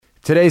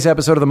Today's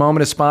episode of The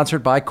Moment is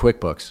sponsored by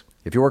QuickBooks.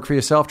 If you work for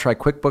yourself, try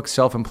QuickBooks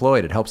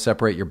Self-Employed. It helps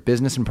separate your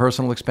business and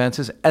personal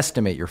expenses,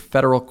 estimate your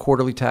federal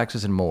quarterly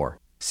taxes, and more.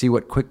 See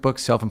what QuickBooks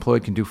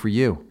Self-Employed can do for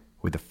you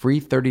with a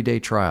free 30-day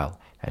trial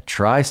at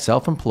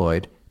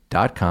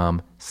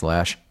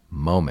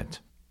tryselfemployed.com/moment.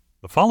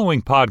 The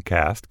following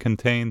podcast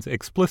contains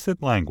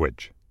explicit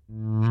language.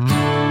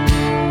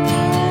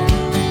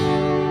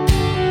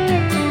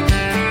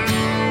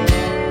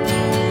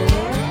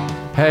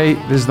 Hey,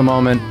 this is The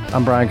Moment.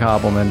 I'm Brian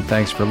Koppelman.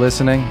 Thanks for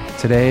listening.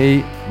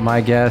 Today,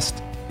 my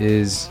guest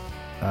is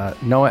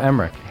Noah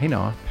Emmerich. Hey,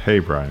 Noah. Hey,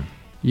 Brian.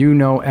 You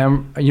know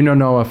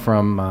Noah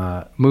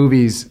from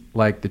movies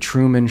like The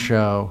Truman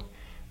Show,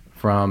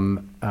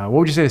 from, what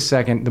would you say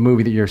the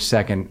movie that you're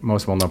second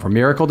most well known for?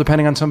 Miracle,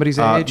 depending on somebody's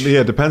age?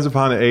 Yeah, it depends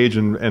upon age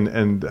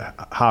and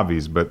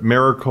hobbies, but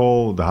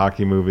Miracle, the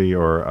hockey movie,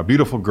 or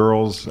Beautiful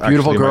Girls.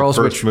 Beautiful Girls,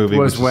 which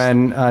was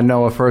when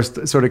Noah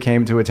first sort of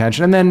came to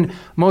attention. And then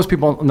most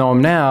people know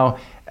him now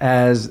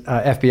as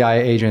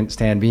FBI agent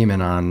Stan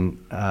Beeman on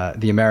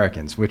The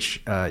Americans,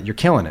 which you're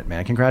killing it,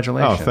 man.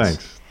 Congratulations. Oh,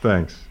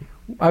 thanks.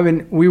 I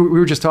mean, we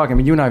were just talking. I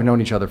mean, you and I have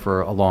known each other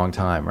for a long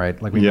time,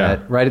 right? Like we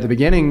met right at the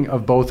beginning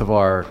of both of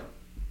our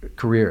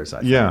careers, I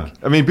think. Yeah.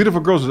 I mean, Beautiful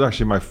Girls was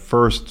actually my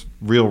first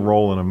real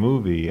role in a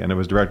movie, and it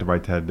was directed by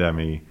Ted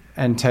Demme.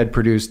 And Ted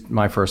produced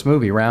my first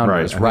movie,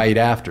 Rounders, right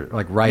after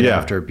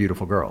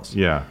Beautiful Girls.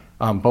 Yeah.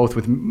 Both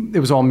with, it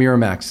was all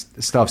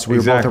Miramax stuff, so we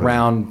were both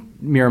around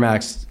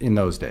Miramax in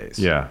those days.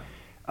 Yeah.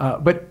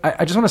 But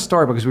I just want to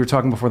start because we were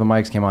talking before the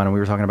mics came on, and we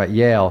were talking about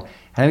Yale.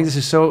 And I think this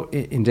is so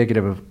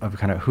indicative of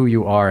kind of who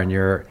you are and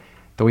the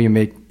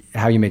way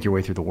how you make your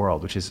way through the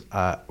world, which is,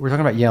 we're talking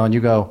about Yale, and you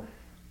go,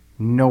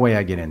 no way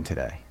I get in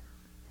today.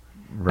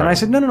 Right. And I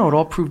said, no, it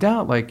all proved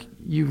out. Like,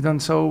 you've done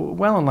so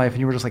well in life.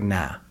 And you were just like,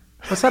 nah,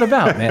 what's that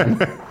about, man?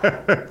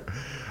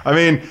 I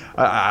mean,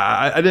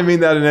 I didn't mean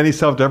that in any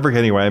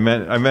self-deprecating way. I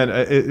meant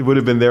it would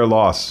have been their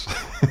loss.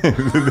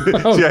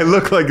 See, I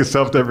look like a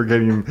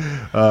self-deprecating.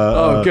 Good.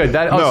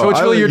 So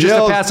it's really you're just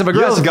a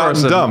passive-aggressive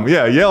person. Dumb.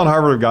 Yeah, Yale and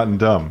Harvard have gotten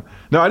dumb.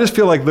 No, I just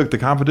feel like, look, the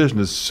competition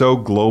is so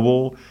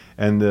global,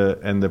 and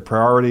the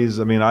priorities.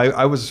 I mean,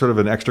 I was sort of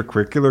an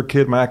extracurricular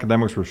kid. My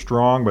academics were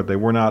strong, but they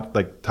were not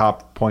like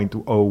top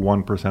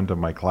 0.01% of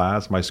my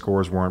class. My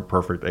scores weren't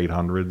perfect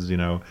 800s. You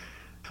know.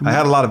 I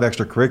had a lot of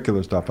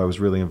extracurricular stuff. I was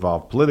really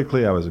involved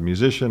politically. I was a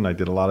musician. I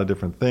did a lot of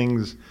different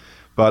things.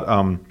 But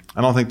I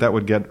don't think I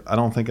would.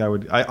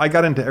 I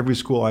got into every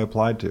school I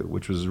applied to,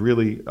 which was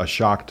really a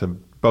shock to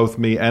both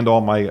me and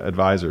all my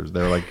advisors.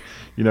 They're like,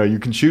 you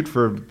can shoot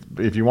for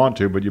if you want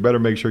to, but you better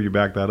make sure you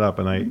back that up.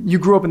 And You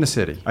grew up in the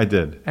city. I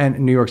did. And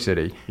in New York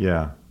City.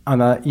 Yeah. On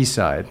the east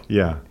side.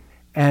 Yeah.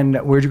 And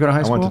where'd you go to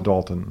high school? I went to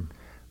Dalton.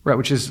 Right,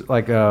 which is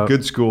like a...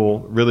 Good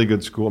school, really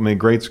good school. I mean,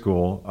 great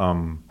school.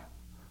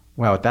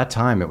 Wow, at that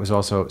time, it was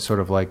also sort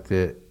of like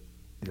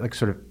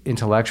sort of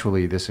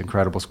intellectually this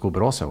incredible school,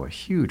 but also a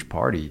huge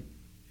party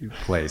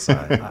place.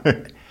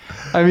 I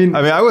mean,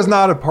 I was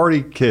not a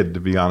party kid, to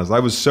be honest.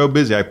 I was so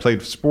busy. I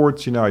played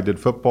sports, I did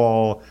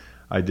football.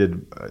 I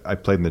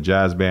played in the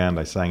jazz band.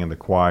 I sang in the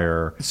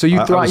choir. So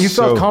you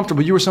felt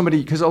comfortable. You were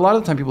somebody, because a lot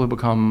of the time people who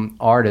become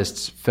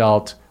artists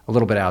felt a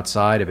little bit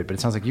outside of it, but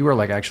it sounds like you were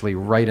like actually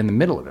right in the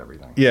middle of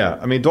everything. Yeah,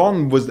 I mean,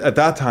 Dalton was, at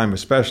that time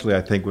especially,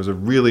 I think, was a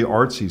really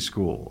artsy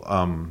school.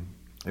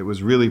 It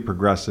was really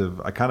progressive.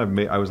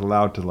 I was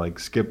allowed to like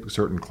skip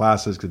certain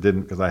classes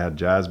because I had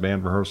jazz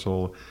band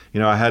rehearsal.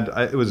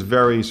 It was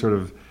very sort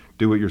of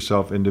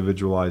do-it-yourself,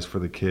 individualized for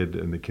the kid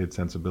and the kid's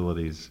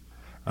sensibilities.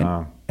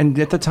 And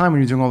at the time when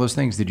you were doing all those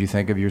things, did you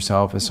think of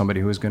yourself as somebody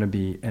who was going to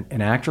be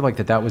an actor? Like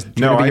that was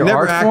going to be your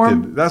art form? No, I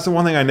never acted. That's the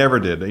one thing I never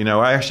did.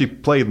 I actually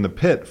played in the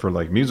pit for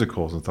like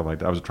musicals and stuff like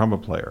that. I was a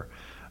trumpet player.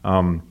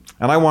 And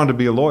I wanted to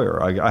be a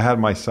lawyer. I had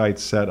my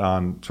sights set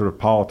on sort of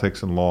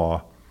politics and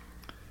law.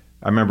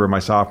 I remember my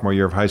sophomore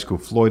year of high school,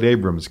 Floyd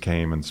Abrams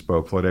came and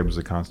spoke. Floyd Abrams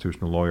was a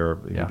constitutional lawyer.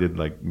 He did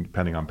like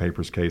Pending on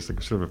Papers case,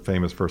 like sort of a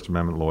famous First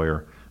Amendment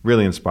lawyer.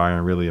 Really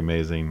inspiring, really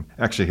amazing.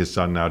 Actually, his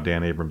son now,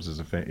 Dan Abrams,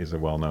 is a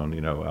well-known,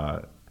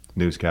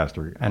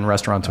 newscaster and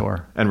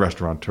restaurateur.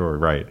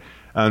 Right?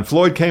 And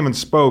Floyd came and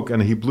spoke,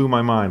 and he blew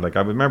my mind. Like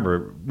I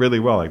remember really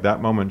well. Like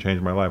that moment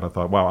changed my life. I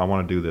thought, wow, I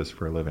want to do this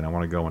for a living. I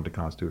want to go into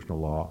constitutional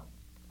law.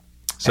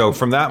 So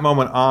from that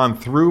moment on,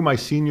 through my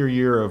senior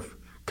year of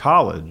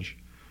college,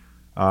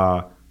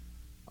 I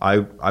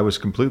was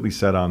completely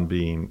set on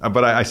being.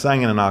 But I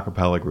sang in an a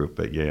cappella group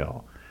at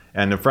Yale.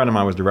 And a friend of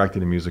mine was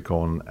directing a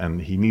musical,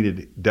 and he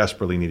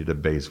desperately needed a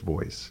bass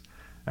voice.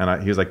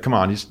 And he was like, come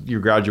on, you're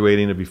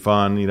graduating, it'd be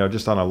fun,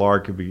 just on a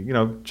lark, it'd be,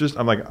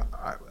 I'm like,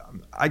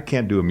 I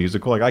can't do a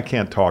musical. Like, I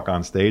can't talk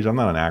on stage. I'm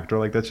not an actor.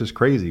 Like, that's just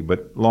crazy.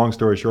 But long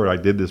story short, I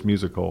did this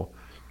musical,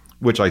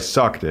 which I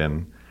sucked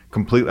in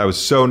completely. I was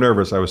so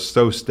nervous. I was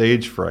so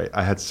stage fright.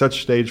 I had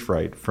such stage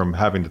fright from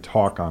having to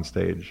talk on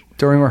stage.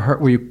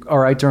 Were you all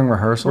right during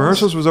rehearsals?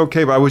 Rehearsals was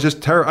okay, but I was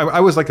just terrible.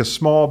 I was like a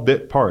small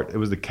bit part. It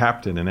was the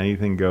captain in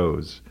Anything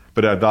Goes,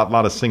 but a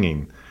lot of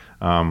singing.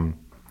 And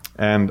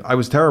And I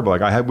was terrible.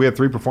 Like we had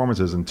 3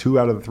 performances, and 2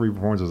 out of the 3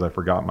 performances I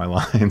forgot my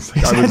lines.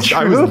 Like,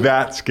 I was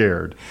that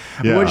scared.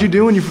 Yeah. What'd you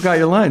do when you forgot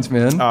your lines,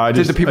 man?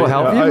 Did the people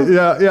help you?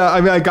 Yeah.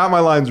 I mean, I got my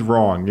lines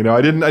wrong. You know,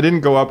 I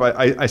didn't go up.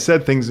 I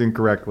said things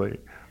incorrectly.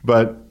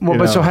 But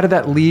so how did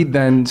that lead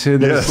then to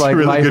this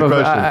really life of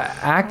question.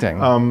 acting?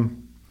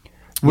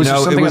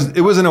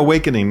 It was an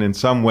awakening in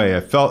some way.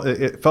 It felt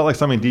like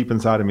something deep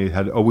inside of me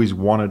had always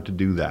wanted to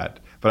do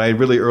that. But I had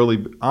really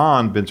early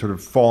on been sort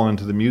of fallen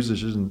into the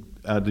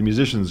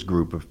musicians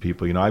group of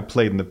people. You know, I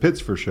played in the pits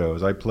for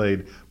shows. I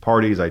played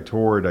parties. I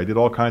toured. I did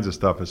all kinds of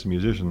stuff as a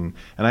musician.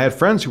 And I had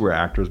friends who were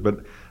actors,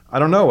 but I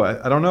don't know.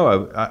 I don't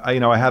know.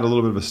 I had a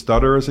little bit of a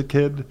stutter as a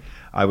kid.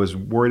 I was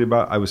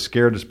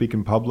scared to speak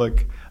in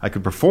public. I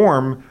could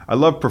perform. I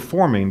loved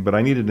performing, but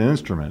I needed an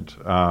instrument.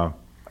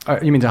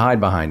 You mean to hide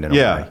behind it?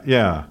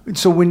 Yeah.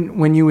 So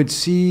when you would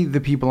see the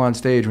people on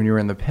stage when you were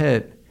in the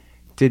pit,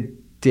 did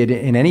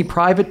in any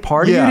private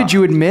part of you, did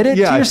you admit it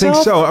to yourself? Yeah, I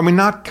think so. I mean,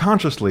 not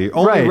consciously.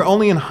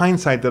 Only in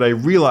hindsight did I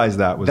realize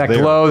that was that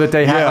there. glow that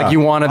they had. Like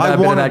you wanted that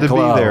bit of that glow.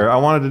 I wanted to be there. I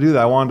wanted to do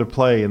that. I wanted to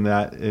play in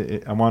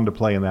that. I wanted to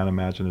play in that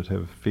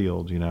imaginative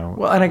field. You know.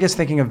 Well, and I guess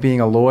thinking of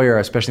being a lawyer,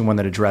 especially one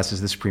that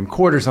addresses the Supreme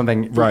Court or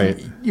something, right?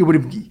 You would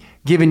have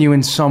given you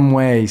in some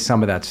way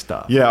some of that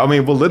stuff. Yeah, I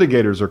mean, well,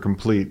 litigators are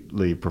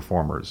completely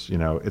performers. You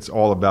know, it's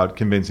all about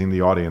convincing the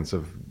audience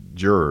of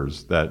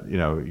jurors that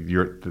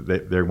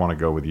they want to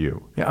go with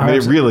you. Yeah, I mean,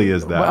 it really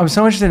is that. I'm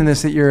so interested in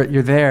this that you're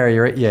there,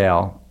 you're at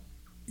Yale,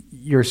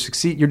 you're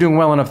doing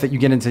well enough that you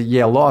get into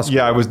Yale Law School.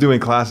 Yeah, I was doing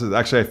classes.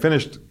 Actually, I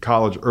finished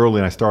college early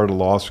and I started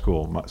law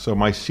school. So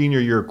my senior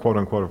year, quote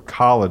unquote, of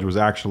college was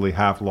actually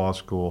half law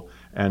school.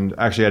 And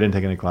actually, I didn't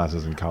take any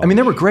classes in college. I mean,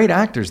 there were great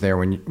actors there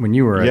when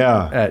you were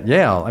at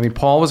Yale. I mean,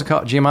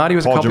 Giamatti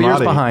was a couple years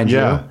behind you.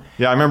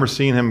 Yeah, I remember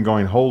seeing him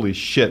going, holy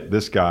shit,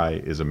 this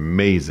guy is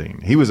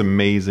amazing. He was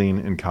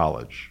amazing in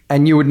college.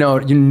 And you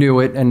knew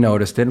it and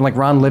noticed it. And like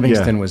Ron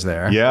Livingston was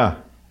there. Yeah.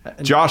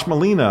 Josh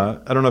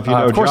Molina, I don't know if you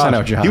know Josh. Of course I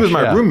know Josh. He was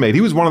my roommate.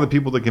 He was one of the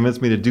people that convinced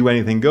me to do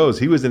Anything Goes.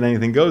 He was in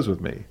Anything Goes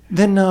with me.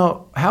 Then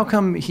how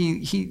come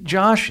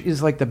Josh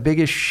is like the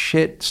biggest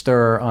shit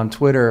stirrer on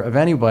Twitter of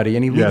anybody,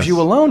 and he leaves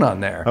you alone on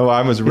there? Oh,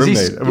 I was a roommate.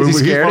 Is he scared of you?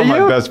 He's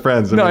one of my best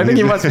friends. I think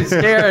he must be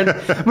scared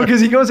because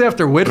he goes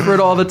after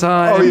Whitford all the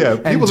time. Oh, yeah.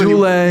 And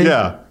Dule.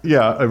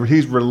 Yeah.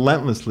 He's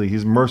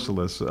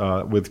merciless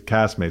with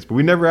castmates. But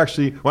we never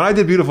actually, when I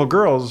did Beautiful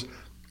Girls,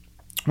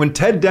 when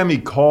Ted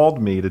Demme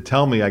called me to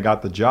tell me I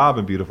got the job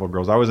in Beautiful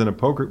Girls, I was in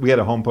we had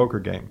a home poker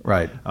game.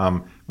 Right.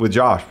 With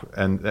Josh.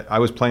 And I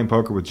was playing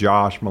poker with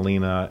Josh,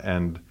 Molina,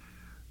 and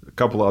a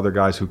couple of other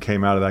guys who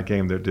came out of that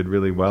game that did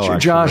really well. Sure,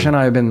 Josh and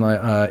I have been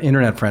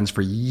internet friends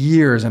for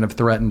years and have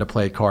threatened to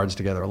play cards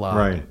together a lot.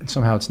 Right. And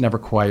somehow it's never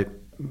quite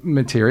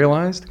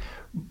materialized,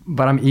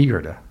 but I'm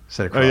eager to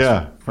sit across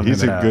from him.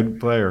 He's a good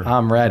player.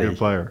 I'm ready good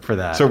player. for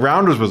that. So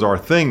Rounders was our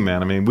thing,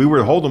 man. I mean, we were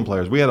Hold'em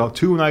players. We had a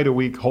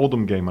 2-night-a-week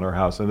Hold'em game at our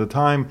house. At the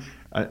time,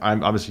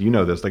 I'm obviously you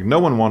know this, like no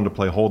one wanted to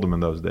play Hold'em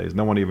in those days.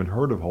 No one even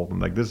heard of Hold'em.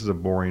 Like this is a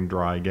boring,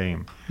 dry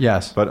game.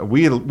 Yes. But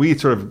we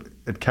sort of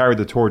had carried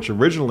the torch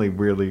originally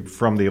really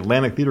from the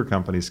Atlantic Theater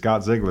Company,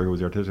 Scott Ziegler, who was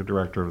the artistic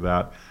director of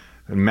that.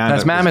 And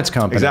that's Mamet's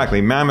company.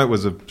 Exactly. Mamet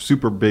was a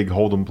super big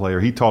Hold'em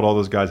player. He taught all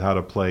those guys how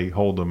to play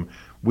Hold'em.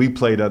 We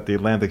played at the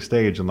Atlantic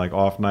Stage in like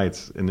off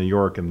nights in New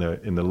York in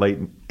the late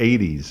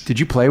 80s. Did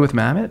you play with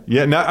Mamet?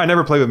 Yeah, no, I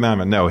never played with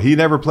Mamet. No, he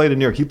never played in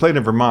New York. He played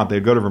in Vermont.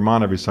 They'd go to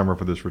Vermont every summer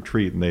for this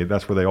retreat, and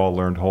that's where they all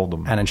learned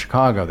Hold'em. And in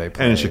Chicago they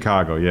played. And in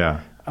Chicago,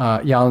 yeah.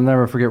 I'll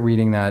never forget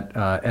reading that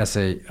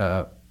essay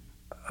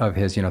of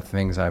his,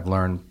 things I've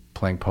learned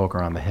playing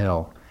poker on the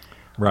Hill.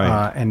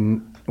 Right.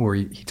 And where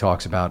he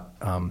talks about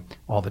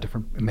all the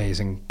different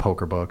amazing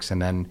poker books, and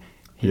then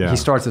he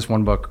starts this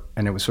one book,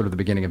 and it was sort of the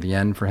beginning of the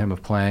end for him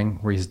of playing,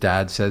 where his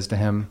dad says to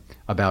him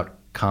about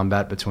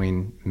combat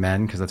between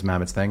men, because that's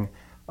Mamet's thing.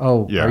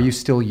 Oh, are you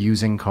still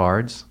using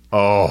cards?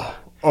 Oh.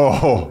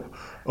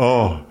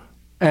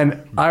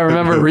 And I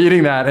remember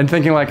reading that and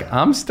thinking like,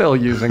 I'm still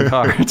using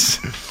cards.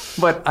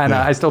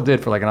 I still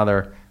did for like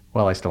another,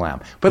 I still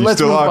am. But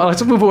let's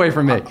move away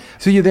from me.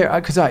 So you're there,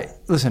 because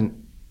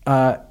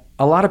a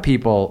lot of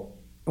people,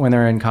 when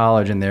they're in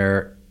college and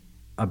they're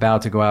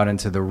about to go out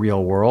into the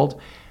real world,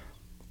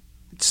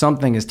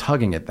 something is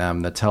tugging at them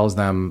that tells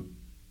them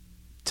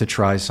to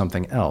try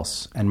something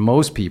else. And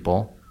most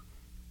people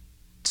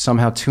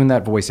somehow tune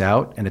that voice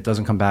out, and it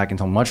doesn't come back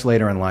until much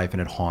later in life,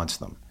 and it haunts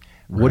them.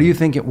 Right. What do you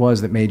think it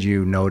was that made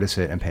you notice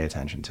it and pay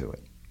attention to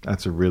it?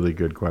 That's a really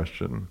good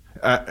question.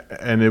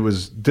 And it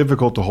was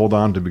difficult to hold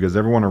on to because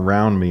everyone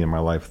around me in my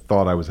life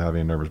thought I was having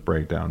a nervous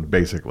breakdown,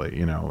 basically.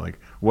 Like,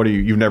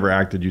 you've never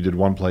acted, you did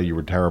one play, you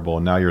were terrible,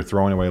 and now you're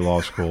throwing away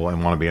law school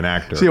and want to be an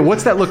actor. So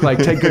what's that look like?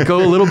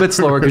 Go a little bit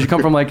slower, because you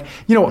come from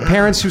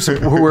parents who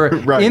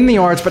were in the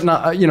arts, but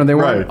not, they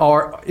weren't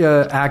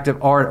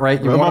active art,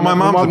 right? My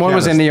mom's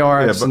was in the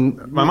arts. Yeah,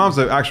 my mom's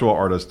an actual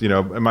artist,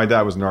 and my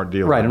dad was an art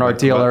dealer. Right, an art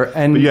dealer.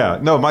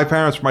 My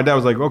dad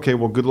was like, okay,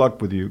 well, good luck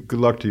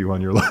to you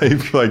on your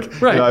life.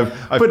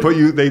 I've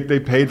They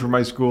paid for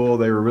my school.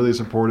 They were really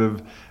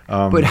supportive.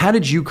 But how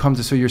did you come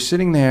to? So you're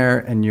sitting there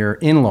and you're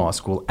in law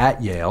school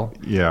at Yale.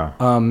 Yeah.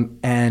 I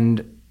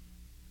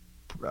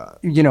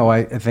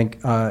think,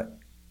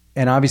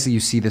 and obviously you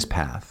see this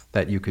path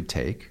that you could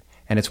take,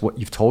 and it's what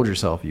you've told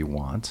yourself you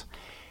want.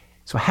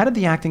 So how did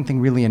the acting thing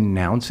really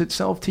announce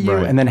itself to you?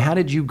 Right. And then how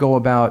did you go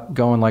about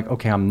going like,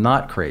 okay, I'm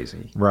not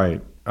crazy.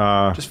 Right.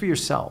 Just for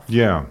yourself.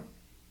 Yeah.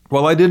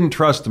 Well, I didn't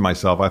trust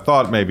myself. I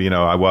thought maybe,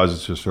 I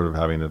was just sort of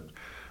having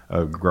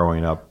a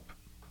growing up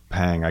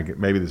pang.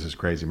 Maybe this is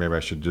crazy. Maybe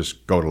I should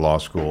just go to law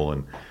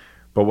school.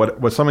 But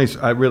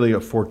I really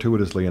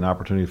fortuitously an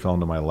opportunity fell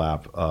into my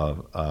lap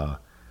of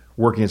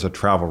working as a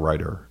travel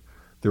writer.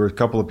 There were a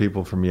couple of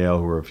people from Yale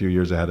who were a few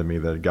years ahead of me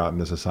that had gotten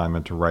this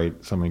assignment to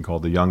write something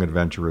called the Young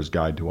Adventurer's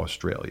Guide to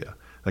Australia,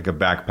 like a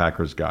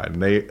backpacker's guide.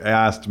 And they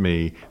asked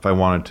me if I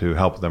wanted to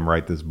help them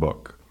write this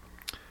book.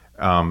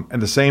 At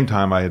the same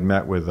time, I had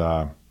met with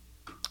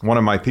one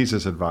of my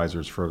thesis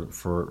advisors for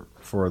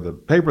the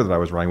paper that I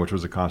was writing, which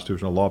was a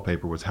constitutional law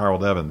paper, was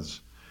Harold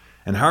Evans.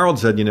 And Harold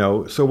said,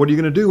 so what are you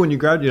going to do when you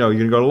graduate? You're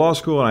going to go to law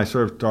school? And I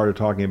sort of started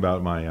talking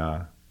about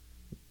my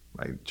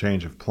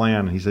change of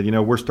plan. And he said,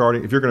 we're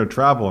starting, if you're going to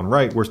travel and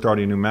write, we're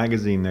starting a new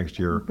magazine next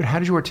year. But how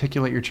did you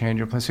articulate your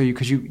change of plan? So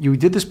because you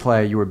did this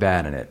play, you were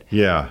bad in it.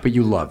 Yeah. But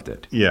you loved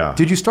it. Yeah.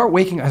 Did you start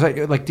was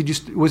it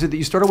that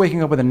you started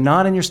waking up with a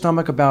knot in your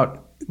stomach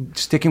about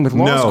sticking with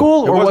law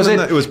school? Or was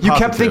it you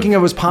kept thinking it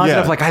was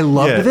positive, like I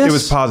loved this? It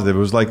was positive. It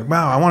was like,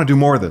 wow, I want to do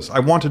more of this. I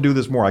want to do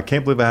this more. I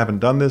can't believe I haven't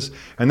done this.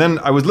 And then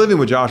I was living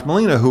with Josh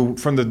Molina, who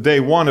from the day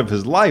one of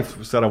his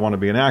life said I want to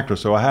be an actor.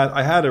 So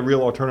I had a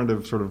real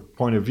alternative sort of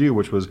point of view,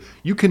 which was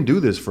you can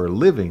do this for a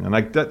living. And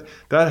that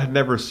had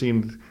never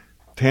seemed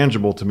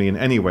tangible to me in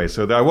any way.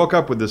 So I woke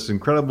up with this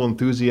incredible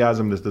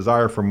enthusiasm, this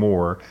desire for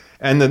more,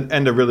 and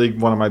a really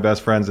one of my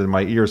best friends in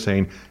my ear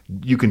saying,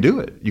 you can do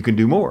it. You can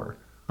do more.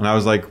 And I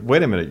was like,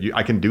 wait a minute,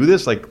 I can do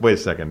this? Like, wait a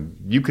second,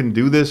 you can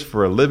do this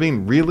for a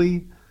living?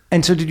 Really?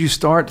 And so did you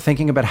start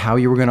thinking about how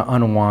you were going to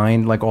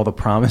unwind like all the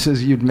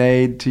promises you'd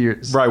made to your...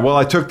 Right. Well,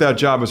 I took that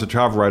job as a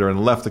travel writer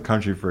and left the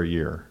country for a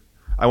year.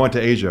 I went to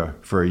Asia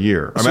for a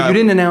year. So you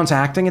didn't announce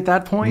acting at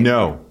that point?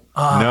 No.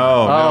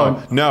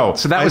 No.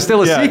 So that was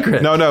still a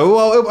secret. No.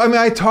 Well,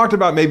 I talked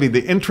about maybe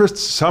the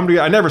interests.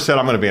 I never said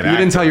I'm going to be an actor. You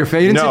didn't tell you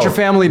didn't sit your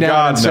family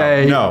down and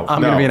say,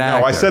 I'm going to be an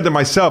actor. No, I said to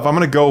myself, I'm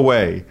going to go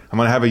away. I'm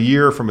going to have a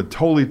year from a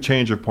totally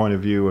change of point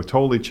of view, a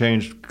totally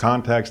changed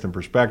context and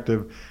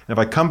perspective. And if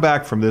I come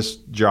back from this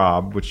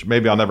job, which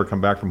maybe I'll never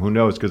come back from, who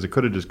knows, because it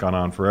could have just gone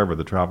on forever,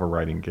 the travel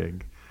writing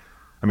gig.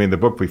 The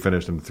book we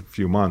finished in a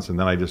few months, and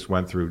then I just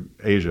went through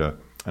Asia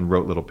and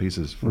wrote little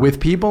pieces. With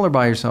people or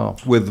by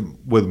yourself? With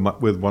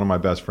one of my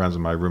best friends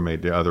and my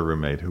roommate, the other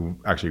roommate, who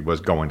actually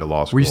was going to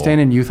law school. Were you staying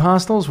in youth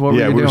hostels? What were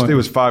you doing? It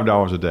was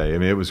 $5 a day.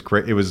 It was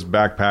great. It was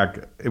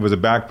backpack. It was a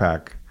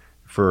backpack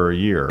for a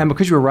year. And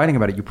because you were writing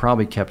about it, you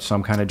probably kept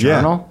some kind of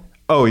journal?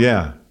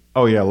 Yeah.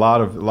 Oh yeah. A lot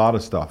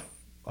of stuff.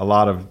 I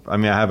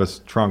have a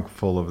trunk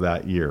full of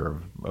that year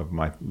of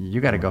my...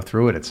 You got to go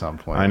through it at some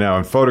point. I know.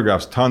 And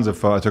photographs, tons of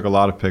photos. I took a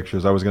lot of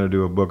pictures. I was going to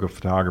do a book of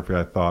photography,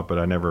 I thought, but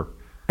I never...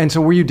 And so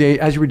were you,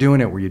 as you were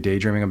doing it, were you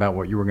daydreaming about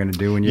what you were going to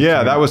do?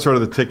 That was sort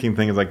of the ticking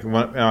thing. It's like,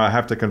 I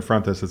have to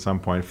confront this at some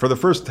point. For the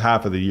first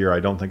half of the year, I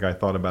don't think I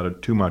thought about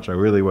it too much. I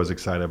really was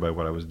excited about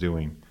what I was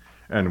doing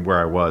and where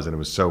I was, and it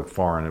was so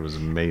far, and it was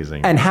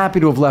amazing. And happy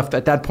to have left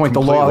at that point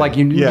Completely. The law, like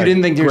you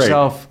didn't think to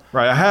yourself...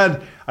 Right.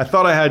 I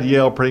thought I had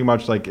Yale pretty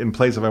much like in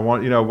place if I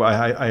want.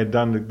 I had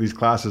done these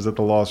classes at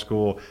the law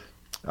school.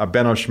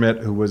 Benno Schmidt,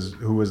 who was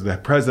the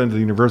president of the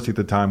university at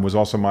the time, was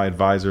also my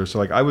advisor. So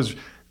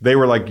they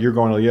were like, you're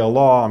going to Yale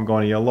Law, I'm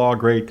going to Yale Law,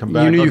 great, come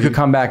back. You knew you could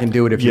come back and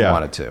do it if you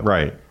wanted to.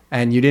 Right.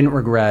 And you didn't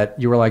regret,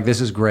 you were like,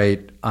 this is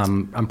great,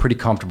 I'm pretty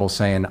comfortable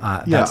saying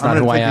that's not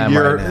who I am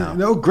right now.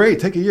 No, great,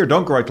 take a year,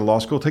 don't go right to law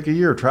school, take a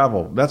year,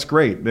 travel, that's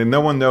great. And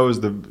no one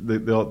knows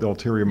the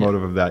ulterior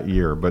motive of that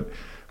year. But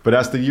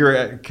as the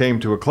year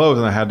came to a close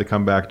and I had to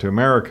come back to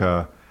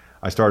America,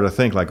 I started to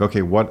think like,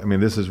 okay,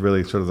 this is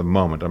really sort of the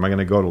moment. Am I going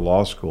to go to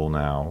law school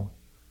now?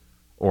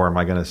 Or am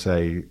I going to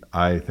say,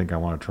 I think I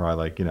want to try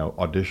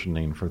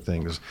auditioning for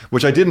things,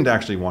 which I didn't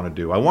actually want to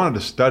do. I wanted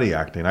to study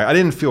acting. I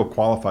didn't feel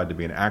qualified to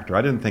be an actor.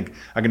 I didn't think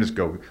I can just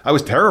go. I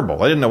was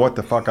terrible. I didn't know what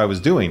the fuck I was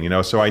doing,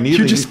 so I needed.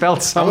 You just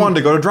felt I wanted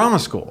to go to drama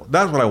school.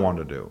 That's what I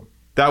wanted to do.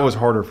 That was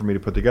harder for me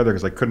to put together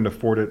because I couldn't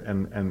afford it.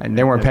 And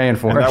they weren't paying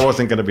for it. And that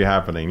wasn't going to be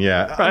happening.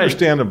 Yeah, right.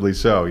 Understandably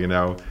so,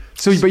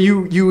 So, but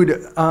you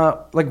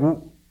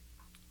would,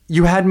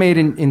 you had made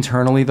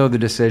internally, though, the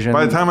decision.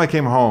 By the time I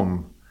came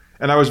home,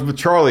 and I was with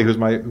Charlie, who's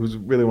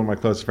really one of my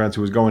closest friends,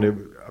 who was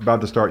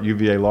about to start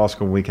UVA law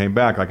school when we came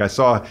back. Like I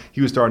saw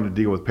he was starting to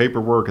deal with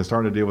paperwork and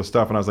starting to deal with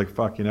stuff, and I was like,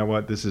 "Fuck, you know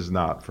what? This is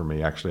not for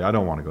me. Actually, I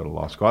don't want to go to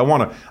law school. I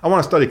want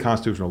to study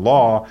constitutional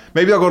law.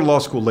 Maybe I'll go to law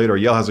school later.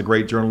 Yale has a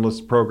great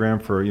journalist program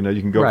for you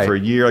can go for a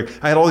year.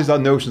 Like I had all these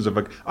other notions of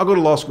I'll go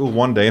to law school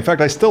one day. In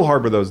fact, I still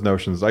harbor those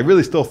notions. I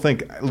really still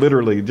think.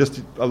 Literally,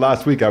 just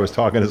last week I was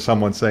talking to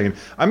someone saying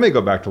I may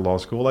go back to law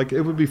school. Like it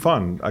would be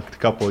fun a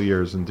couple of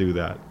years and do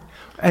that.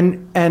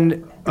 And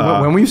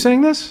when were you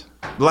saying this?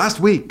 Last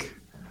week.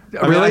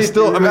 I mean, Really? I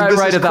still, I mean, this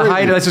right is at the crazy.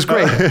 height. This is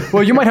great.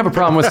 Well, you might have a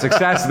problem with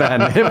success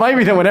then. It might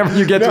be that whenever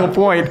you get to a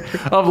point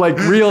of like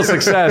real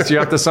success, you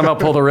have to somehow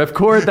pull the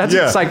ripcord. That's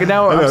psych.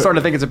 Now I'm starting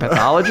to think it's a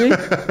pathology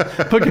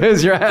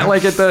because you're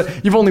like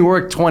you've only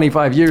worked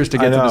 25 years to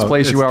get to this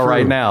place you are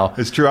right now.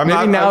 It's true.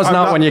 Maybe now's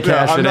not when you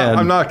cash it in.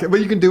 I'm not, but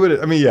you can do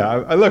it. I mean, yeah.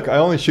 I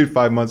only shoot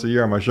 5 months a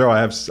year on my show. I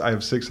have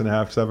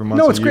 6.5, 7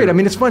 months. No, it's great. I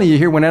mean, it's funny. You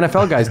hear when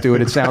NFL guys do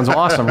it, it sounds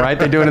awesome, right?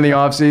 They do it in the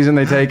off season.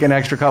 They take an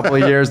extra couple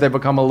of years. They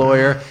become a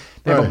lawyer.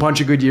 They have a bunch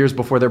of good years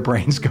before their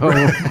brains go.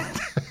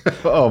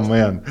 Oh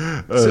man,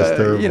 that's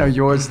terrible. You know,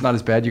 yours not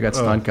as bad. You got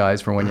stunt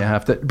guys for when you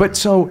have to. But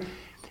so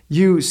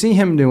you see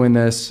him doing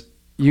this.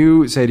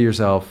 You say to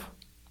yourself,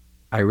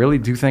 I really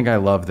do think I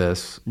love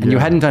this. And you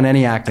hadn't done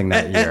any acting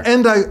that year.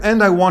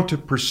 And I want to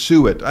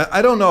pursue it.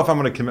 I don't know if I'm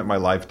going to commit my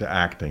life to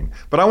acting,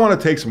 but I want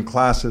to take some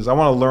classes. I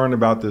want to learn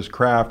about this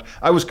craft.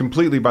 I was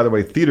completely, by the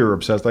way, theater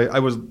obsessed. I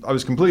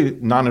was completely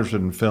not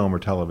interested in film or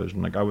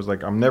television. Like I was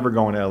like, I'm never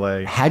going to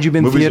LA. Had you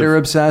been theater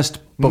obsessed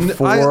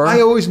before? I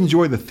always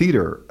enjoyed the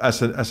theater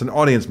as an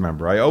audience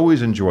member. I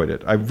always enjoyed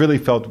it. I really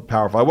felt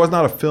powerful. I was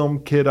not a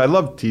film kid. I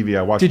loved TV.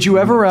 I watched Did you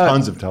ever,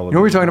 tons of television. You know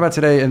what we're talking about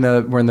today?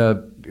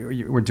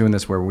 We're doing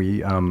this where we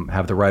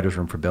have the Writers'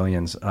 Room for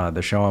Billions,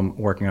 the show I'm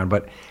working on.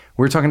 But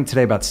we're talking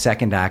today about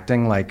second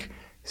acting, like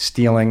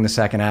stealing the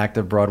second act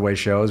of Broadway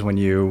shows.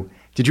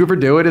 Did you ever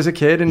do it as a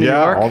kid in New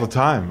York? Yeah, all the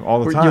time.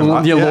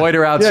 You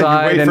loiter outside.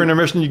 Yeah, you wait for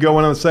intermission, you go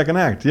in on the second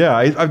act. Yeah,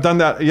 I've done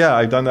that. Yeah,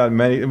 I've done that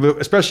many,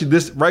 especially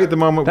this right at the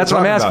moment. That's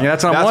what I'm asking.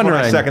 That's what I'm wondering.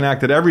 When I second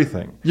acted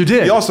everything. You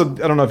did. You also,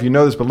 I don't know if you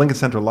know this, but Lincoln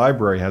Central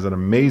Library has an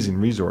amazing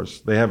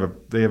resource. They have a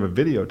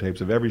videotapes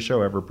of every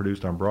show ever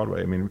produced on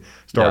Broadway. I mean,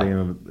 starting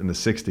in the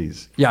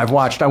 60s. Yeah,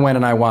 I went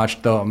and I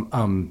watched the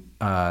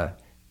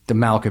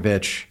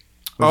Malkovich.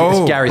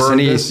 Oh, Gary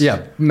Sinise.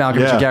 Yeah,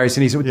 Malkovich and Gary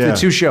Sinise. The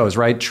two shows,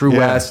 right? True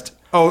West.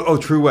 Oh,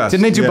 True West.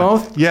 Didn't they do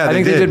both? Yeah, I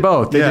think they did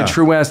both. They did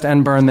True West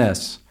and Burn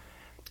This.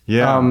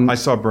 Yeah, I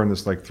saw Burn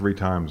This like 3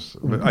 times.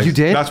 You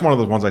did? That's one of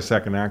the ones I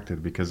second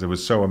acted because it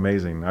was so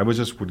amazing. I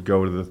would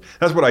go to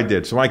that's what I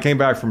did. So when I came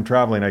back from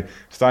traveling, I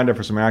signed up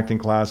for some acting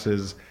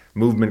classes,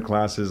 movement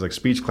classes, like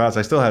speech class.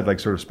 I still had like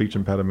sort of speech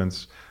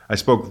impediments. I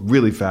spoke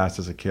really fast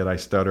as a kid. I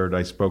stuttered.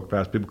 I spoke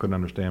fast. People couldn't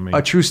understand me.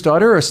 A true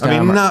stutter or a stammer? I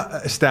mean,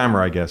 not a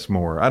stammer, I guess,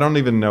 more. I don't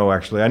even know,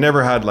 actually. I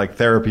never had like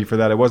therapy for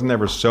that. It wasn't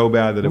ever so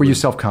bad that it was... Were you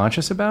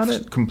self-conscious about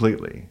it?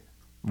 Completely.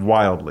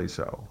 Wildly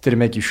so. Did it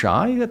make you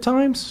shy at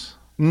times?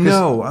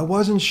 No, I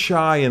wasn't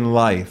shy in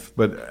life,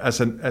 but as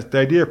the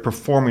idea of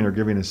performing or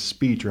giving a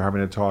speech or having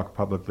to talk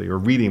publicly or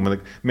reading,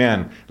 like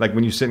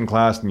when you sit in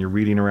class and you're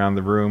reading around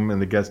the room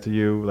and it gets to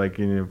you, like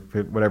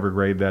whatever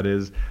grade that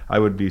is, I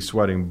would be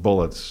sweating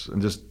bullets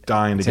and just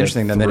dying to get through. It's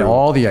interesting then that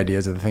all the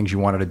ideas of the things you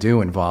wanted to do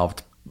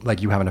involved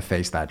like you having to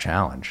face that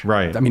challenge.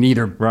 Right. I mean,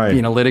 either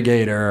being a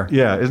litigator.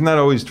 Yeah, isn't that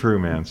always true,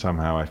 man?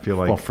 Somehow I feel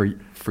like. Well,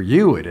 for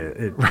you,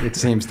 it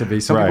seems to be.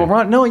 Some people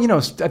run. No, I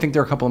think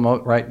there are a couple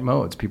of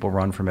modes. People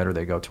run from it or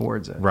they go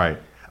towards it. Right.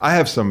 I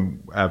have some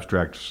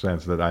abstract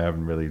sense that I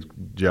haven't really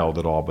gelled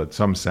at all, but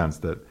some sense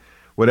that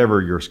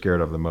whatever you're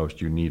scared of the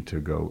most, you need to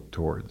go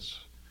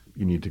towards.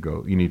 You need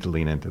to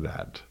lean into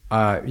that.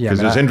 Because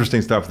there's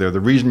interesting stuff there.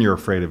 The reason you're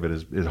afraid of it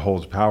is it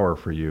holds power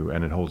for you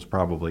and it holds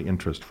probably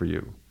interest for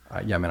you.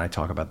 I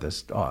talk about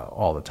this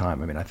all the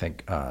time. I mean, I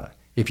think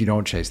if you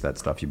don't chase that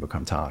stuff, you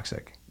become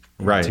toxic.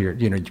 Right.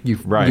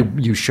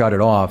 You shut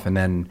it off, and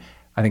then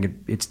I think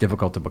it's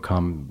difficult to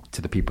become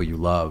to the people you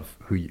love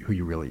who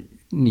you really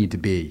need to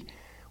be.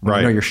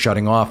 When you're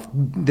shutting off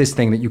this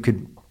thing that you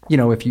could,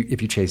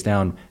 if you chase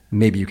down,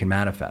 maybe you can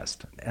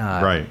manifest.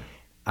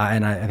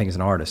 And I think as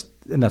an artist,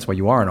 and that's why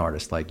you are an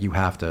artist, like you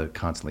have to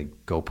constantly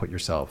go put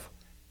yourself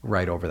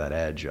right over that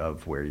edge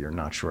of where you're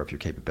not sure if your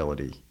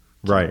capability.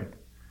 Right.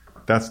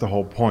 That's the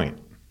whole point,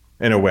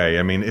 in a way.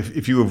 I mean,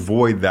 if you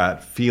avoid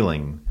that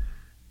feeling,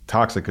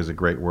 toxic is a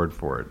great word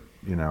for it,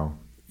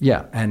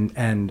 Yeah,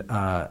 and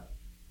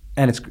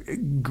it's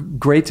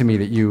great to me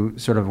that you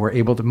sort of were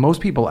able to. Most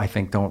people, I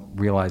think, don't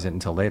realize it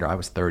until later. I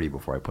was 30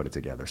 before I put it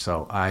together,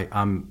 so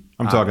I'm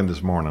talking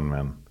this morning,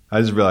 man. I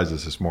just realized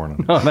this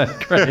morning. Oh,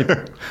 that's great.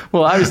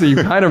 Well, obviously, you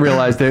kind of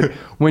realized it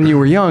when you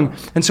were young,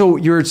 and so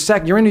you're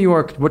in New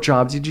York. What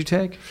jobs did you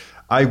take?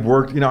 I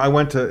worked,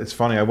 it's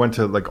funny, I went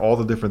to like all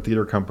the different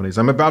theater companies.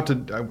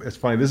 It's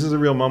funny, this is a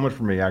real moment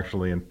for me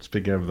actually, and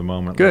speaking of the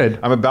moment. Good.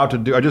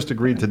 I just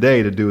agreed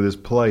today to do this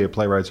play at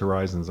Playwrights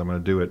Horizons. I'm going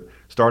to do it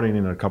starting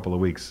in a couple of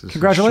weeks. It's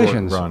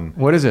Congratulations. A short run.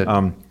 What is it?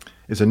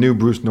 It's a new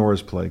Bruce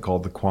Norris play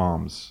called The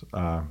Qualms.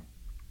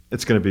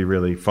 It's going to be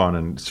really fun,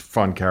 and it's a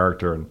fun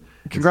character. And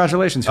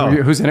congratulations.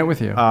 Who's in it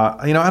with you?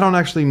 I don't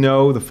actually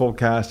know the full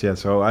cast yet,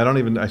 so I don't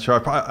even. I'm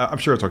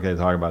sure it's okay to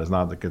talk about it. It's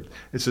not like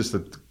it's just a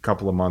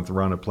couple of month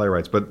run at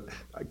Playwrights, but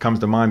it comes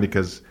to mind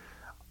because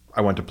I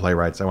went to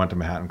Playwrights, I went to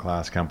Manhattan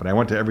Class Company, I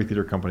went to every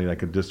theater company that I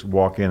could just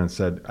walk in and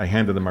said. I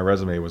handed them my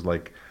resume. It was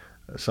like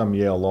some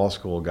Yale Law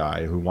School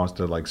guy who wants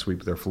to like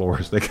sweep their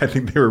floors. I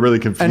think they were really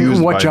confused.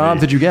 And what by job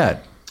me. did you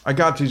get? I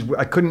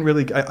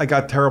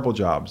got terrible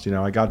jobs. You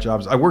know, I got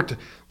jobs.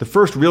 The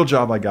first real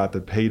job I got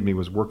that paid me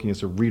was working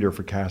as a reader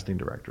for casting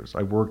directors.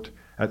 I worked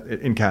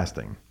in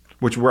casting,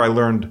 where I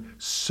learned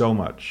so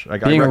much.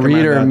 Being a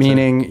reader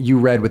meaning you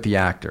read with the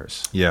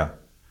actors. Yeah.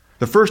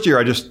 The first year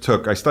I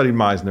studied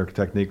Meisner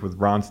technique with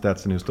Ron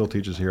Stetson, who still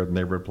teaches here at the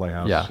Neighborhood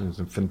Playhouse. Yeah. He's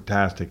a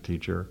fantastic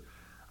teacher.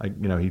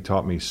 He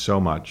taught me so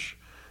much.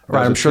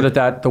 Right, I'm sure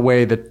that the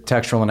way the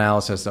textual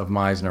analysis of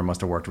Meisner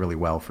must have worked really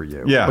well for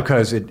you. Yeah.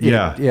 Because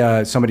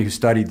somebody who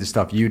studied the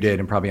stuff you did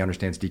and probably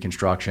understands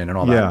deconstruction and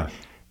all that,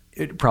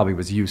 it probably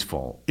was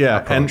useful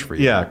approach for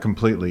you. Yeah,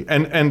 completely.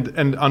 And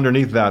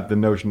underneath that, the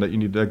notion that you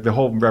need the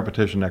whole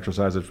repetition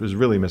exercise is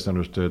really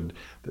misunderstood.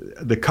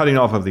 The cutting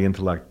off of the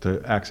intellect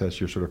to access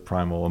your sort of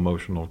primal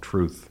emotional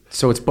truth.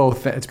 So it's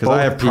both. It's because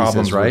I have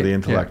problems with the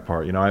intellect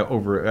part. You know,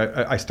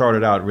 I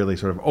started out really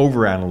sort of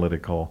over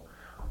analytical,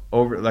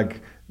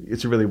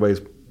 it's a really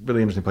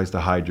interesting place to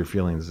hide your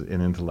feelings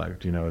in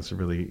intellect. You know, it's a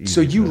really easy. So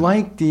you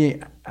like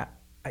the.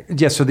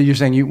 Yes, so that you're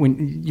saying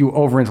when you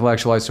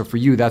over-intellectualize, so for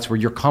you, that's where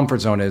your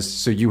comfort zone is.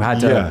 So you had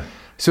to. Yeah.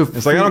 So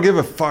it's like, I don't give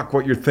a fuck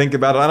what you think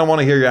about it. I don't want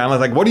to hear your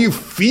analysis. Like, what are you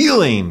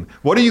feeling?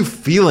 What are you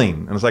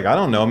feeling? And it's like, I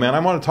don't know, man. I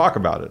want to talk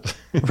about it.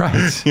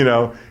 Right. You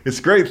know,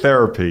 it's great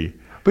therapy.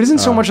 But isn't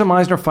so much of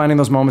Meisner finding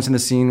those moments in the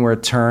scene where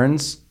it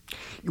turns?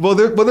 Well,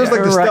 there's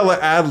like the Stella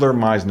Adler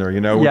Meisner, you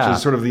know, which is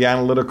sort of the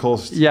analytical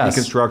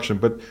deconstruction.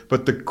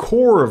 But the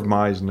core of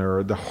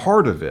Meisner, the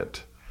heart of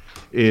it,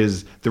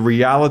 is the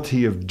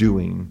reality of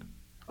doing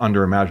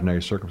under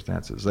imaginary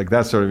circumstances. Like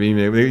that's sort of,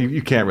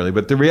 you can't really,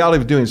 but the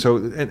reality of doing. So,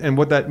 and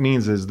what that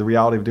means is the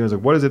reality of doing is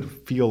like, what does it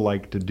feel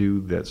like to do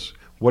this?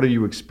 What are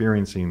you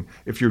experiencing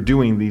if you're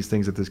doing these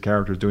things that this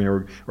character is doing,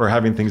 or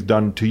having things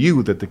done to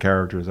you that the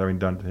character is having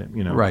done to him?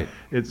 You know, right?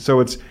 It's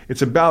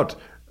about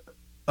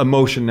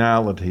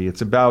emotionality.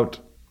 It's about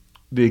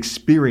the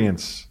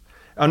experience.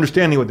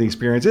 Understanding what the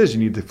experience is, you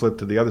need to flip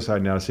to the other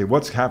side now to say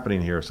what's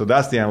happening here. So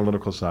that's the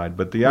analytical side,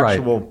 but the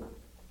actual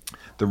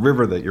the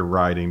river that you're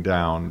riding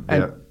down.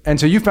 And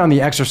so you found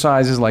the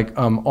exercises, like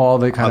all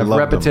the kind of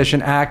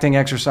repetition, acting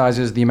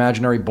exercises, the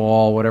imaginary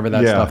ball, whatever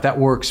that stuff, that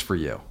works for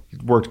you.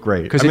 It worked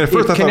great. Because at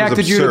first I thought it was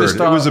absurd. You to the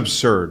stuff. It was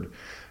absurd.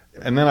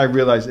 And then I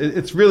realized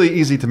it's really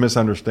easy to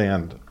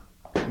misunderstand.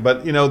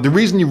 But, you know, the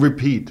reason you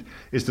repeat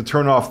is to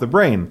turn off the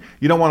brain.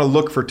 You don't want to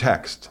look for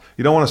text.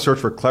 You don't want to search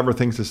for clever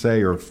things to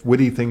say or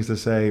witty things to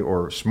say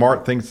or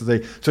smart things to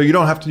say. So you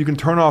don't have to, you can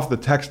turn off the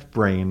text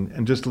brain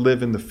and just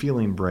live in the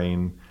feeling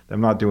brain. I'm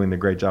not doing the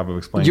great job of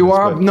explaining you this.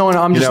 Are, but, no,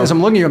 I'm just, as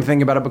I'm looking at you, I'm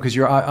thinking about it because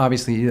you're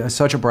obviously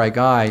such a bright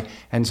guy.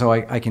 And so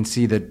I can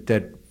see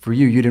that for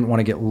you, you didn't want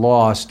to get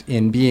lost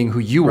in being who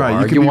you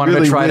are. You wanted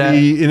really to try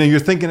witty, to... You know, you're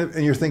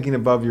thinking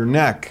above your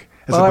neck.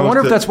 Well, I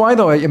wonder if that's why,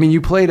 though. I mean,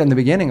 you played in the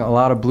beginning a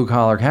lot of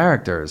blue-collar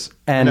characters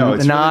and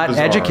not really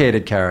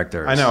educated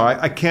characters. I know.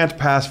 I can't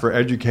pass for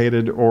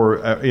educated or,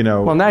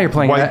 Well, now you're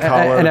playing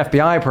an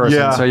FBI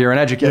person, so you're an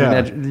educated...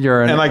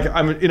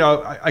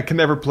 I can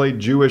never play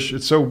Jewish.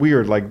 It's so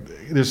weird. Like,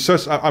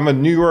 I'm a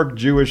New York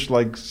Jewish,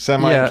 like,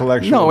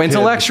 semi-intellectual No,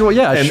 intellectual,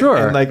 kid.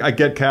 Sure. And, like, I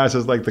get cast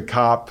as, like, the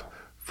cop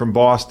from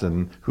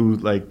Boston who,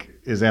 like...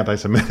 is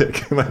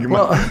anti-Semitic, like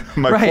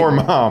my poor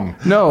mom.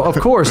 No, of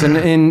course,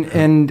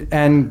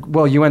 and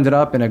well, you ended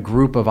up in a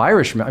group of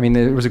Irishmen. I mean,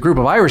 there was a group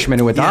of Irishmen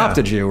who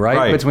adopted you,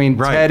 right? Between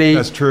Teddy,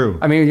 that's true.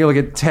 I mean, you look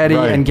at Teddy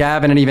and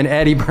Gavin and even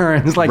Eddie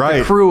Burns, like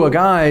the crew of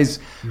guys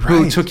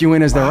who took you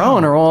in as their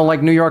own, are all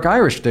like New York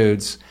Irish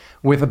dudes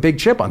with a big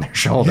chip on their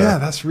shoulder. Yeah,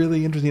 that's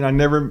really interesting.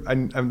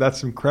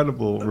 That's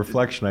incredible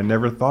reflection. I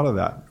never thought of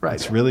that. Right,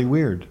 it's really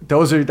weird.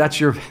 That's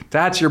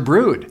your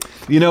brood.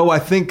 You know, I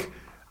think.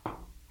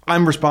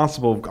 I'm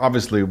responsible.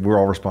 Obviously, we're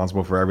all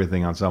responsible for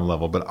everything on some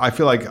level. But I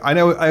feel like I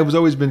know I was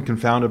always been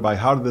confounded by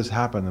how did this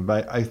happen. And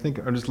I think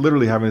I'm just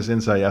literally having this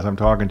insight as I'm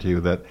talking to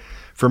you that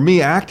for me,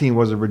 acting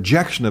was a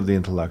rejection of the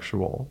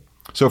intellectual.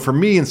 So for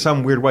me, in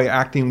some weird way,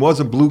 acting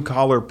was a blue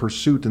collar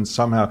pursuit, and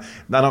somehow,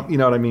 you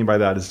know what I mean by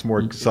that? It's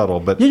more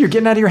subtle. But you're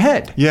getting out of your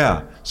head.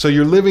 Yeah. So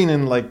you're living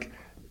in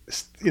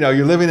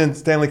you're living in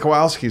Stanley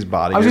Kowalski's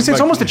body. I was going to say,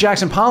 it's almost a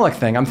Jackson Pollock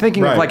thing. I'm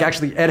thinking of like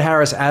actually Ed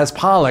Harris as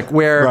Pollock,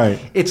 where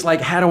it's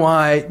like, how do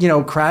I,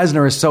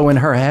 Krasner is so in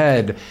her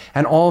head,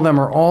 and all of them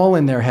are all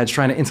in their heads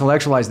trying to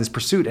intellectualize this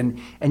pursuit.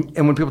 And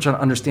when people try to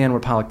understand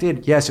what Pollock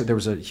did, yes, there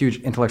was a huge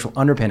intellectual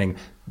underpinning.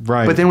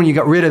 Right. But then when you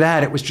got rid of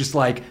that, it was just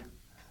like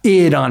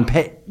id on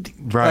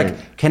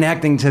like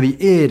connecting to the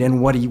id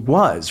and what he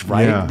was,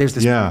 right? Yeah. There's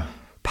this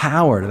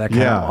power to that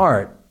kind of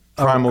art.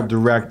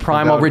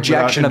 Primal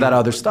rejection of that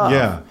other stuff.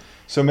 Yeah.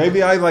 So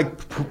maybe I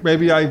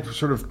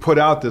sort of put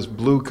out this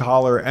blue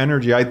collar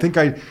energy. I think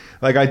I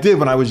did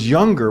when I was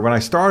younger. When I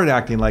started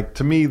acting, like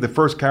to me, the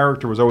first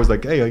character was always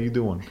like, "Hey, how you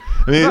doing?"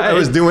 I mean, I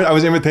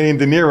was imitating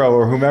De Niro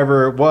or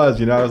whomever it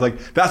was. I was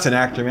like, "That's an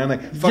actor, man."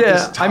 Like, fuck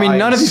this tie, I mean,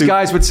 none of these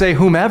guys would say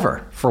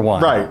whomever for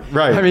one. Right.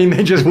 I mean,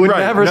 they just would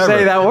never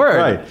say that word.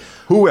 Right.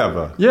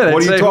 whoever. Yeah,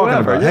 what are you talking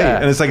whoever, about? yeah.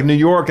 Hey, and it's like New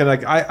York, and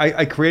like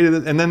I created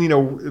it, and then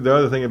the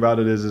other thing about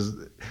it is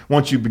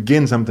once you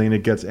begin something,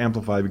 it gets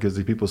amplified because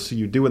the people see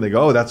you do it, and they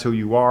go, oh, that's who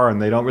you are,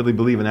 and they don't really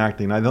believe in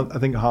acting. I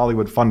think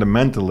Hollywood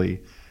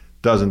fundamentally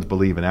doesn't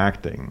believe in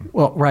acting.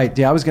 Well, right.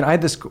 Yeah, I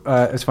had this,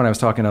 it's funny, I was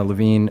talking to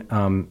Levine,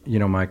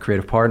 my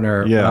creative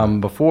partner,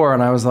 before,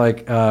 and I was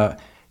like, do you have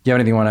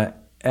anything you want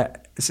to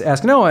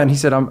ask Noah? And he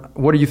said,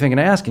 what are you thinking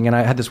of asking? And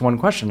I had this one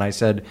question. I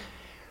said,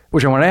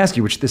 which I want to ask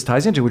you, which this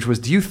ties into, which was,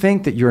 do you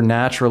think that your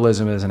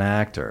naturalism as an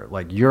actor,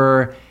 like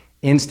your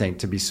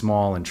instinct to be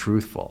small and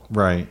truthful,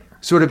 right,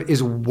 sort of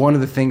is one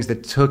of the things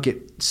that took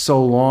it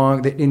so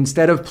long that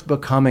instead of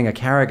becoming a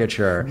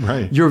caricature,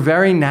 right, your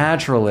very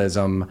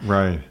naturalism,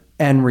 right,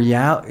 and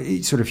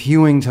sort of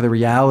hewing to the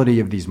reality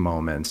of these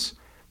moments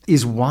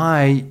is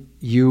why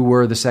you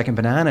were the second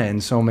banana in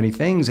so many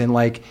things, and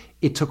like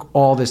it took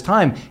all this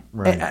time.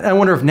 Right. And I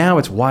wonder if now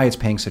it's why it's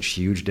paying such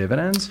huge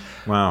dividends.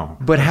 Wow.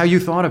 But how you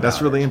thought about it.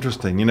 That's really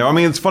interesting. I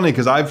mean, it's funny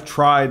because I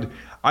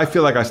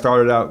feel like I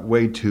started out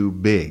way too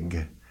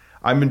big.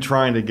 I've been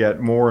trying to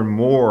get more and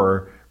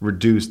more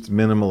reduced,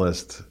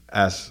 minimalist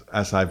as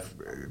I've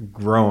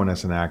grown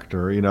as an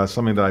actor.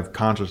 Something that I've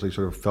consciously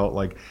sort of felt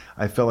like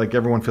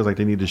everyone feels like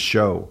they need to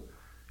show.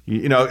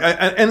 And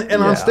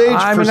on stage.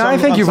 I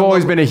think you've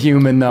always been a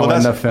human, though,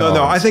 in the film.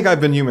 No, I think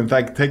I've been human.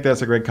 Take that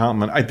as a great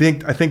compliment. I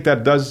think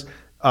that does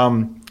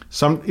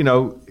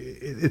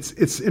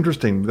it's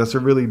interesting. That's a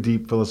really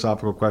deep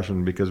philosophical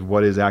question, because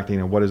what is acting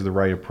and what is the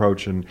right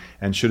approach, and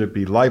should it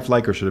be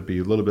lifelike, or should it be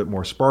a little bit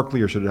more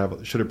sparkly, or should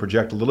it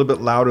project a little bit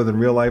louder than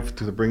real life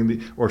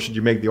or should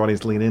you make the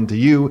audience lean into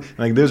you? And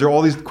like, those are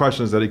all these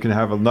questions that you can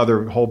have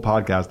another whole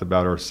podcast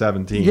about, or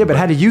 17. Yeah, but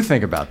how do you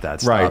think about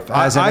that stuff?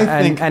 Right.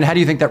 I think, and how do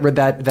you think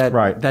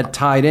that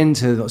tied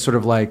into sort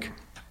of like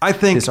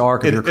this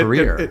arc of your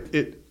career?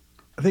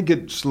 I think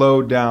it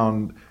slowed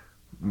down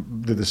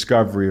the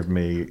discovery of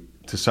me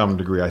to some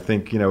degree. I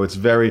think it's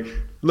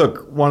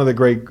one of the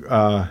great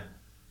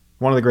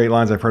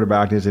lines I've heard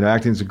about acting is,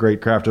 acting is a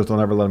great craft, just don't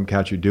ever let them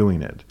catch you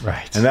doing it.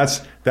 Right. And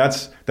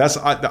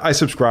I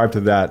subscribe to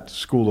that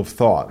school of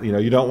thought.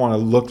 You don't want to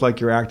look like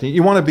you're acting.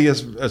 You want to be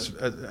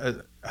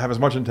have as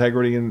much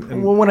integrity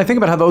and well, when I think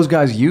about how those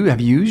guys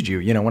have used you,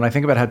 when I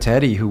think about how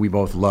Teddy, who we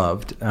both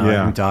loved,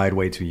 who died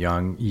way too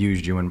young,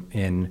 used you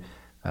in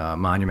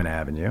Monument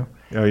Avenue.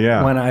 Oh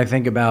yeah. When I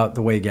think about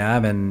the way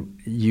Gavin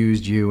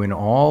used you in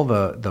all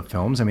the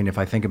films, I mean, if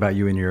I think about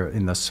you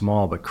in the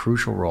small but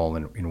crucial role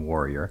in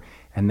Warrior,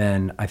 and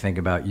then I think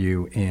about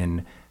you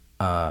in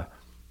Pride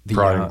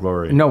and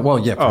Glory. No, well,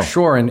 yeah, for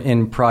sure,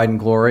 in Pride and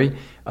Glory,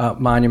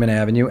 Monument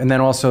Avenue, and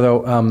then also though,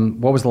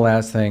 what was the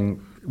last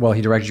thing? Well,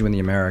 he directed you in The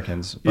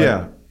Americans. But,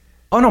 yeah.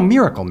 Oh no,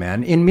 Miracle,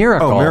 man! In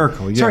Miracle. Oh,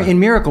 Miracle. Yeah. Sorry, in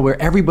Miracle,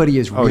 where everybody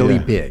is really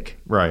big.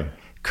 Right.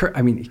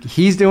 I mean,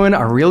 he's doing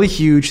a really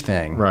huge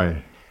thing.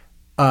 Right.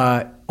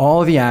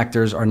 All of the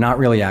actors are not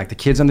really actors. The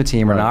kids on the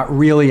team are not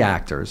really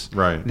actors.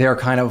 Right. They're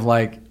kind of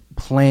like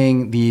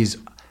playing these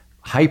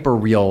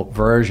hyper-real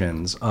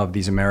versions of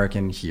these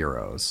American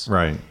heroes.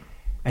 Right.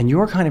 And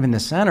you're kind of in the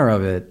center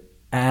of it.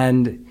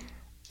 And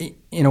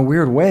in a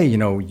weird way, you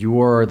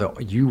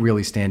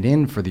really stand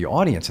in for the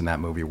audience in that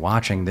movie,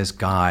 watching this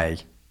guy,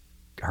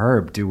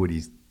 Herb, do what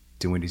he's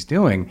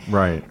doing.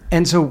 Right.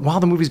 And so while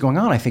the movie's going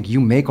on, I think you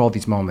make all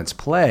these moments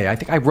play. I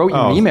think I wrote you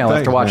an email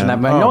after watching that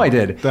movie. I know I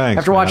did. Thanks,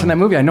 after watching that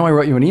movie, I know I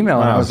wrote you an email,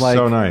 and I was like,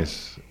 so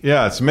nice.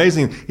 Yeah, it's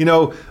amazing.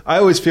 I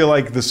always feel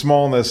like the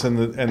smallness and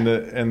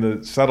the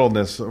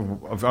subtleness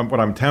of what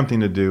I'm attempting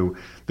to do,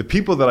 the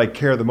people that I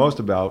care the most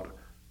about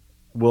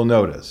will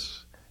notice.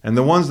 And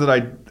the ones that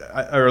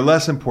are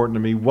less important to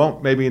me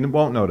won't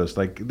notice.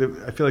 Like,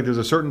 I feel like there's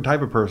a certain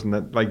type of person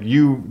that, like,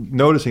 you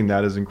noticing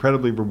that is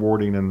incredibly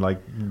rewarding and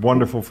like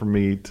wonderful for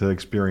me to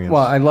experience.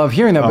 Well, I love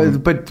hearing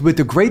that. But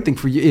the great thing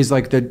for you is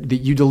like that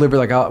you deliver.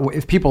 Like,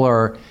 if people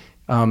are,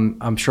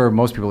 I'm sure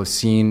most people have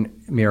seen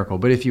Miracle,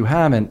 but if you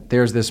haven't,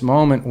 there's this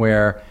moment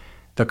where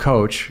the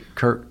coach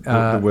Kurt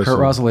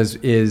Russell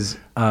is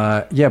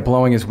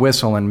blowing his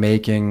whistle and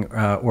making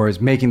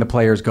the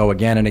players go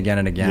again and again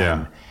and again.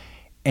 Yeah.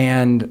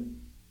 And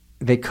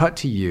they cut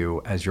to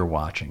you as you're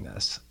watching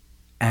this.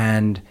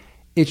 And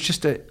it's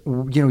just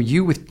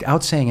you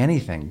without saying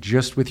anything,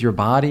 just with your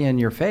body and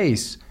your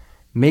face,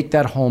 make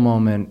that whole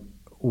moment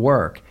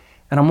work.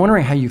 And I'm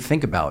wondering how you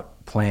think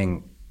about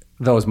playing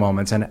those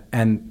moments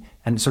and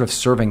sort of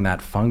serving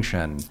that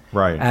function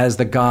as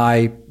the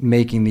guy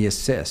making the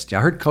assist.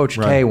 I heard Coach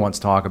K once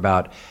talk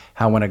about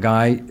how when a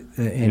guy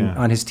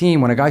on his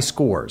team, when a guy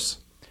scores,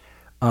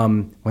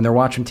 when they're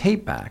watching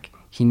tape back,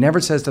 he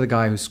never says to the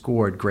guy who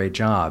scored, "Great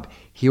job."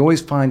 He always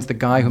finds the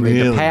guy who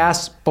made the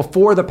pass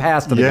before the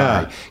pass to the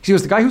guy. Because he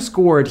goes, the guy who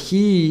scored,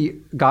 he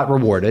got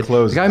rewarded.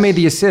 Closes. The guy who made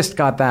the assist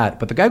got that.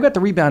 But the guy who got the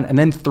rebound and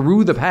then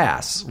threw the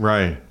pass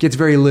gets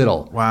very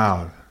little.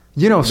 Wow.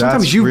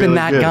 Sometimes you've been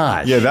that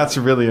guy. Yeah, that's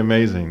really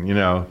amazing.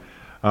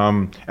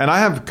 And I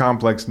have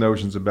complex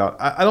notions about.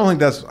 I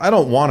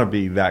don't want to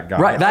be that guy.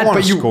 Right, I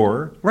want to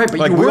score. Right, but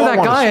like, you were that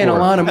guy in a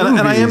lot of movies.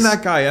 And I am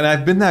that guy, and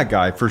I've been that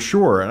guy for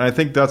sure. And I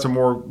think that's a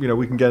more,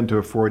 we can get into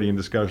a Freudian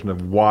discussion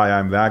of why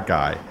I'm that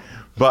guy.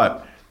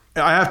 But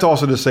I have to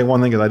also just say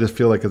one thing, because I just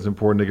feel like it's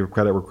important to give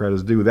credit where credit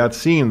is due. That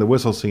scene, the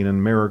whistle scene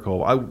in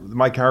Miracle,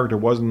 my character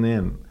wasn't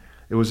in.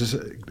 It was just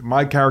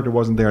my character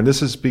wasn't there, and this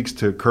speaks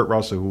to Kurt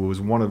Russell, who was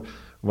one of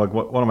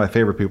my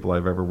favorite people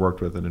I've ever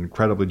worked with, an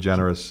incredibly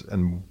generous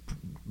and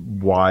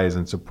wise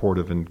and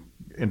supportive and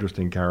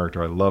interesting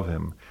character. I love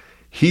him.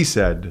 He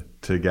said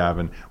to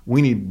Gavin,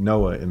 "We need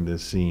Noah in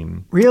this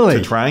scene, really,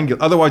 to triangulate.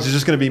 Otherwise, it's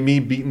just going to be me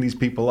beating these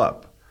people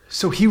up."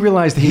 So he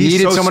realized that he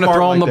needed someone to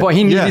throw him the ball.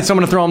 He needed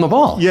someone to throw him the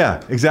ball.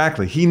 Yeah,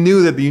 exactly. He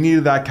knew that you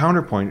needed that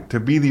counterpoint to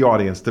be the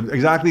audience,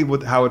 exactly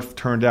how it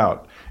turned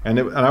out. And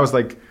I was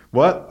like,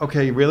 "What?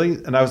 Okay,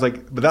 really?" And I was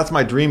like, "But that's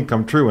my dream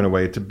come true in a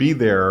way, to be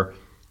there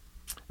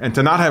and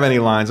to not have any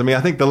lines." I mean, I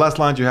think the less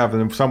lines you have,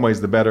 in some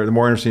ways, the better, the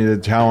more interesting the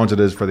challenge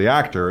it is for the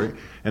actor.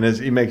 And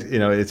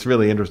it's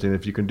really interesting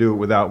if you can do it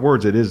without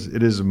words. It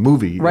is a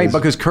movie, right?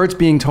 Because Kurt's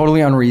being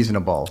totally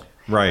unreasonable.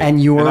 Right.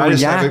 And you're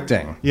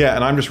reacting.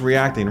 And I'm just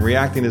reacting.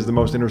 Reacting is the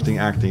most interesting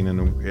acting,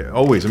 and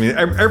always. I mean,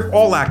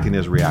 all acting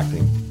is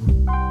reacting.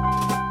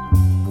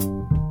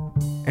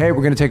 Hey,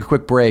 we're going to take a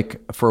quick break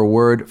for a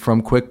word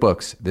from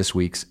QuickBooks, this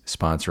week's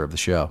sponsor of the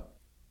show.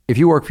 If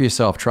you work for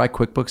yourself, try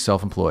QuickBooks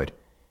Self-Employed.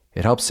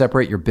 It helps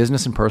separate your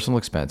business and personal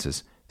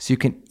expenses so you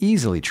can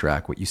easily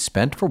track what you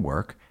spent for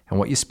work and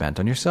what you spent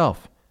on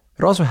yourself.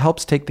 It also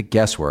helps take the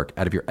guesswork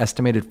out of your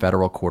estimated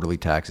federal quarterly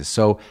taxes.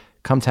 So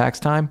come tax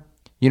time,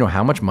 you know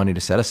how much money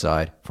to set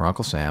aside for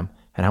Uncle Sam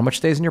and how much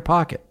stays in your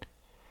pocket.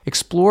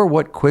 Explore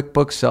what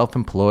QuickBooks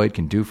Self-Employed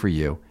can do for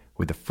you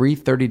with a free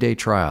 30-day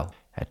trial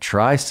at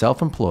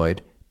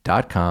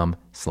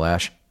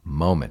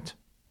tryselfemployed.com/moment.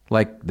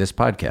 Like this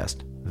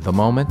podcast, The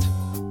Moment,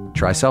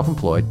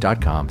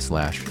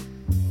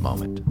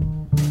 tryselfemployed.com/moment.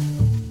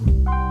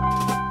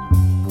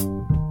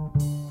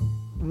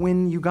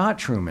 When you got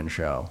Truman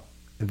Show,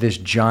 this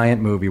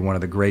giant movie, one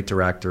of the great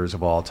directors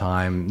of all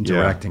time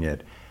directing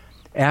it,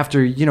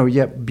 after,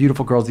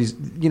 Beautiful Girls, these,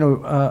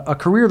 a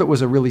career that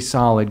was a really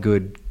solid,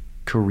 good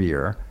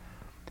career.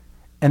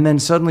 And then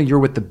suddenly you're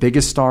with the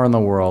biggest star in the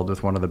world,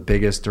 with one of the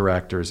biggest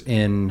directors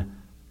in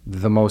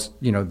the most,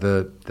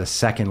 the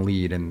second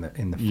lead in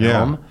the film.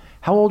 Yeah.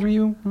 How old were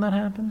you when that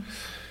happened?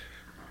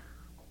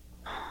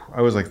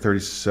 I was like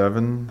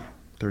 37,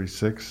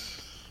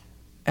 36.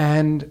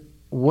 And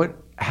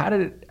how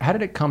did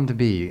it come to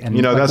be? And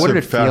that's what did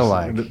it feel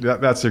like?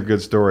 That's a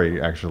good story,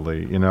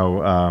 actually.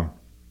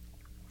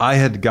 I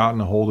had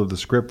gotten a hold of the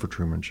script for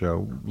Truman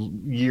Show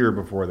year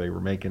before they were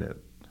making it.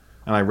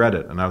 And I read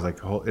it, and I was like,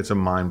 it's a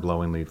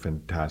mind-blowingly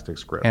fantastic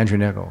script. Andrew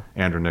Niccol.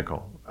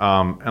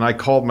 And I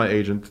called my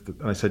agent,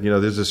 and I said,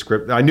 there's a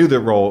script. I knew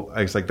the role.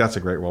 I was like, that's a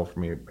great role for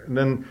me. And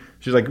then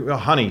she's like,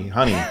 honey.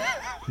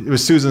 It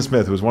was Susan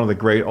Smith, who was one of the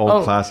great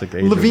old classic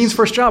agents. Levine's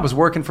first job was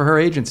working for her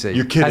agency.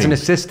 You're kidding. As an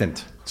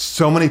assistant.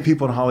 So many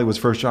people in Hollywood's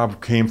first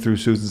job came through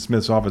Susan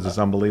Smith's office. It's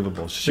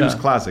unbelievable. She was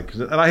classic.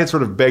 And I had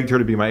sort of begged her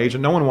to be my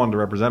agent. No one wanted to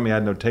represent me. I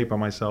had no tape on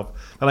myself.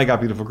 Then I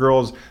got Beautiful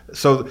Girls.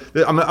 So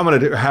I'm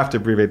going to have to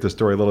abbreviate the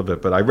story a little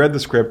bit. But I read the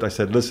script. I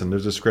said, listen,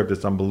 there's a script.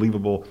 It's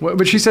unbelievable.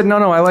 But she said, no,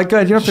 I like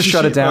it. You don't have to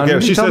shut it down.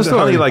 Okay, she said,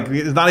 honey,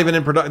 it's not even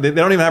in production. They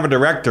don't even have a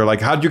director. Like,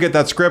 how'd you get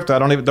that script?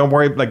 Don't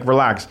worry,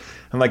 relax.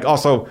 And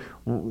also,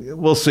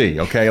 we'll see.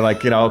 Okay,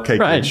 okay,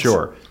 right.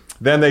 Sure.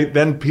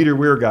 Then Peter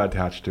Weir got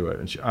attached to it,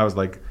 and I was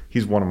like,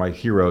 he's one of my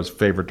heroes,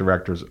 favorite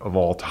directors of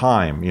all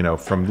time.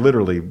 From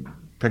literally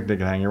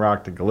Picnic at Hanging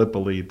Rock to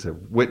Gallipoli to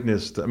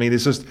Witness.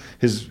 It's just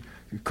his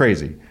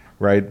crazy,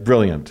 right?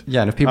 Brilliant.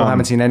 Yeah, and if people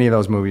haven't seen any of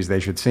those movies, they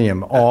should see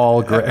them.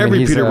 All great.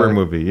 Every Peter Weir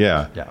movie,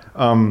 yeah.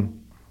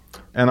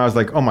 And I was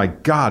like, oh my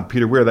God,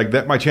 Peter Weir.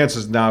 My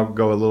chances now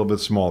go a little bit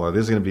smaller.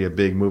 This is going to be a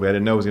big movie. I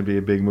didn't know it was going to be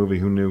a big movie.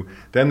 Who knew?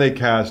 Then they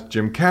cast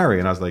Jim Carrey,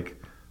 and I was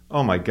like,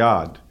 oh my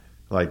God.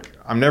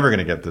 I'm never going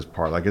to get this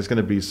part. It's going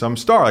to be some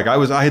star.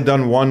 I had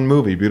done one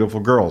movie, Beautiful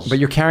Girls. But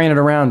you're carrying it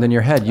around in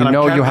your head. You have to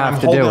do it. I'm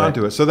holding on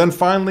to it. So then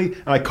finally,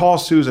 and I call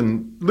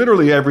Susan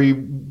literally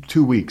every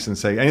 2 weeks and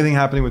say, anything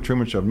happening with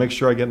Truman Show? Make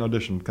sure I get an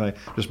audition.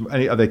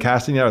 Are they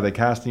casting yet? Are they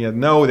casting yet?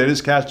 No, they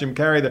just cast Jim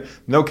Carrey.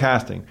 No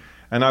casting.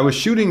 And I was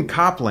shooting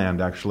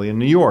Copland, actually, in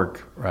New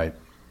York. Right.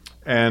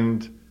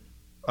 And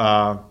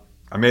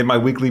I made my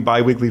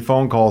bi-weekly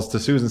phone calls to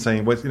Susan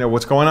saying,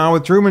 what's going on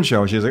with Truman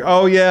Show? She was like,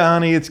 oh, yeah,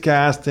 honey, it's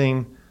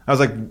casting. I was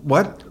like,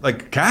 what?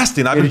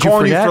 Casting? I've been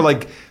calling you for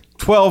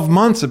 12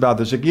 months about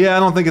this. She's like, yeah, I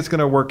don't think it's going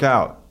to work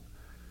out.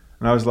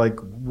 And I was like,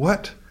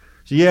 what?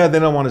 She said, yeah, they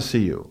don't want to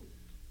see you.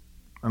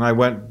 And I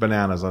went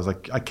bananas. I was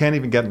like, I can't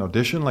even get an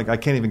audition? I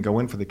can't even go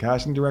in for the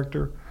casting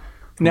director?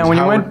 Now, when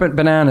you went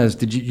bananas,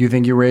 did you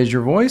think you raised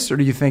your voice, or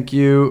do you think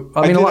you?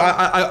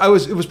 I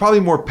was. It was probably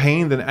more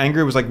pain than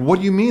anger. It was like, what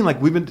do you mean?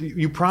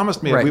 You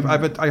promised me. Right.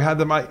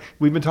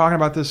 We've been talking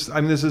about this.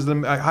 This is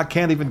I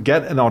can't even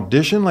get an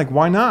audition.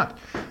 Why not?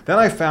 Then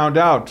I found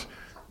out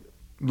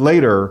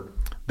later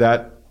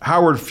that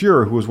Howard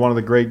Fuhr, who was one of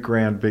the great,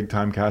 grand, big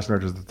time casting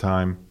directors at the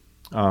time,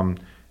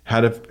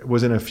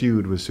 was in a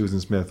feud with Susan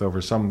Smith over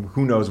some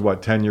who knows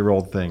what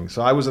 10-year-old thing.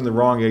 So I was in the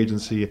wrong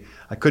agency.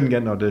 I couldn't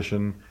get an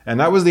audition, and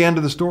that was the end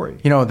of the story.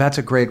 That's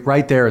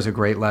right there is a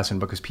great lesson,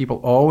 because people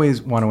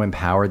always want to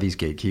empower these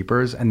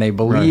gatekeepers, and they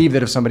believe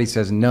that if somebody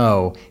says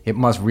no, it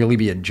must really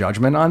be a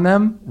judgment on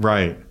them.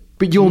 Right.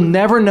 But you'll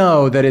never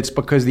know that it's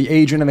because the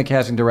agent and the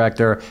casting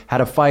director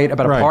had a fight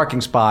about a parking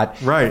spot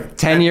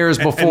 10 years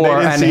before. And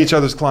they didn't see each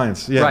other's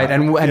clients. Yeah. Right,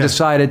 and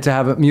decided to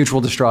have a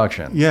mutual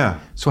destruction. Yeah.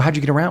 So how'd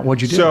you get around?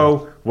 What'd you do?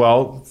 So,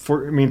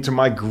 to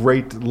my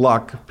great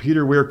luck,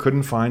 Peter Weir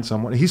couldn't find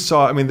someone. He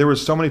saw, there were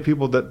so many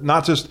people that,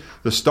 not just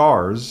the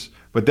stars,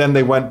 but then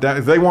they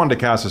wanted to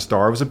cast a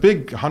star. It was a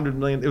big $100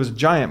 million. It was a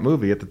giant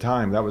movie at the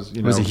time. That was,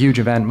 It was a huge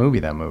event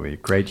movie, that movie.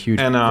 Great, huge,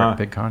 great,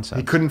 big concept.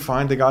 He couldn't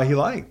find the guy he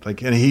liked.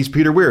 And he's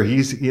Peter Weir.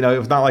 He's, it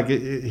was not like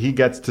he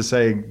gets to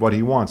say what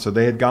he wants. So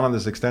they had gone on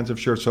this extensive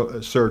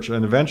search,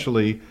 and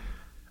eventually,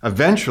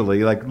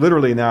 like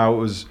literally now it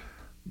was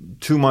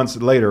 2 months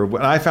later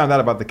when I found out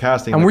about the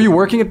casting. And were you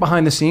working it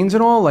behind the scenes at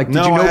all? Like, did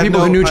you know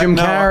people who knew Jim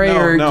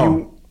Carrey?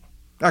 No.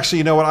 Actually,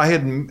 you know what? I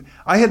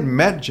had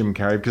met Jim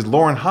Carrey because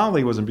Lauren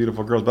Holly was in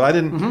Beautiful Girls, but I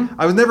didn't.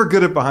 Mm-hmm. I was never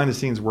good at behind the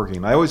scenes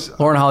working.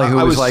 Lauren Holly, who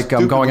was like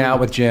going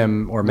out with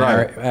Jim or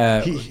married,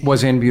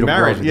 was in Beautiful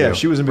Girls. With you.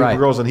 She was in Beautiful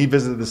Girls, and he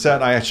visited the set.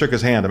 And I shook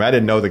his hand. I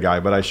didn't know the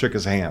guy, but I shook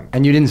his hand.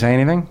 And you didn't say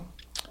anything?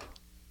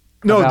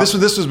 No, this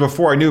was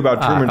before I knew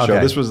about Truman Show.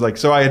 This was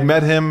so I had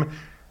met him.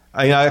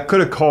 I could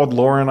have called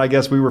Lauren. I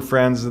guess we were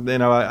friends.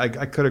 I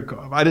could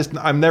have.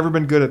 I've never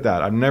been good at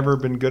that. I've never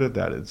been good at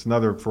that. It's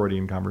another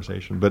Freudian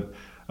conversation, but.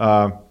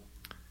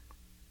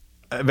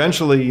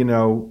 Eventually,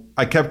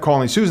 I kept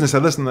calling Susan. I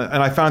said, listen,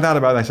 and I found out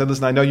about it. I said,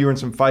 listen, I know you were in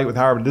some fight with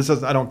Howard,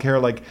 but I don't care.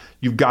 Like,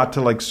 you've got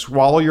to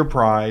swallow your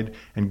pride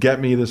and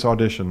get me this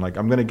audition. Like,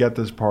 I'm going to get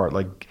this part.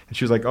 And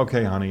she was like,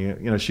 okay, honey.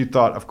 She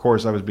thought, of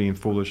course, I was being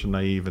foolish and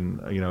naive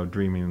and,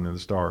 dreaming in the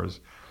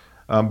stars.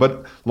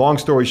 But long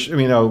story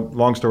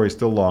is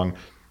still long.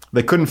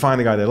 They couldn't find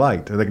the guy they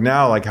liked.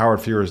 Now, Howard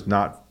Fuhr is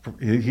not.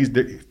 He's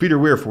Peter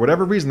Weir, for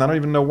whatever reason, I don't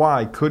even know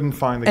why, couldn't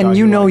find the guy. And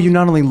you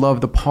not only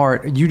love the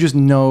part, you just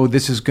know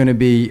this is going to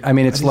be.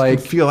 It's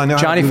like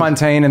Johnny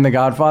Fontaine in The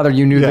Godfather.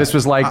 You knew this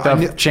was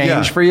the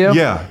change for you.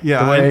 Yeah.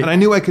 And I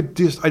knew I could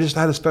I just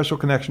had a special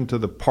connection to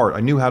the part. I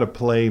knew how to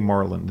play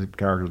Marlon. The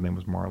character's name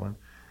was Marlon.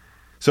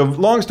 So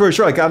long story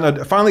short,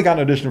 I finally got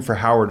an audition for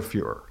Howard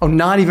Fuhr. Oh,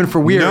 not even for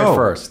Weir at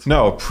first?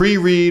 No,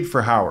 pre-read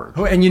for Howard.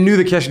 Oh, and you knew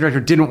the casting director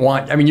didn't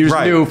want, you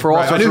just knew for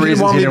all sorts of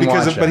reasons he didn't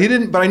want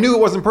it. But I knew it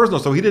wasn't personal,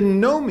 so he didn't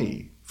know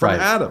me from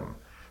Adam.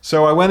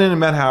 So I went in and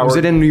met Howard. Was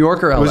it in New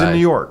York or LA? It was in New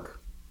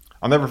York.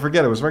 I'll never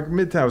forget. It was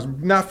Midtown. It was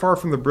not far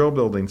from the Brill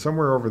Building,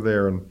 somewhere over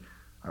there. And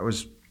I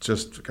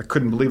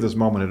couldn't believe this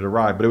moment had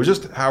arrived. But it was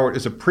just Howard.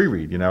 It's a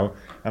pre-read, And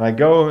I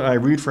go and I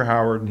read for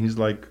Howard, and he's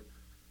like,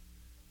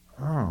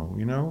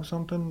 oh,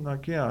 something?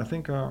 I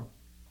think,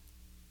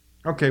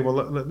 okay, well,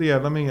 let me,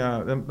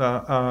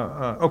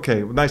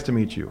 okay, nice to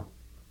meet you.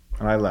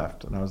 And I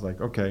left, and I was like,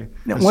 okay.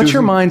 Now, what's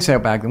your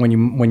mindset back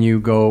when you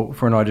go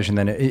for an audition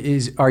then?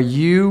 Are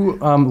you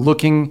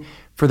looking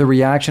for the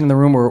reaction in the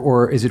room,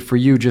 or is it for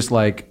you just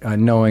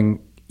knowing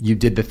you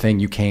did the thing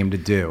you came to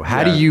do?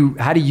 How do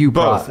you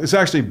both? It's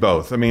actually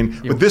both.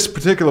 With this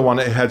particular one,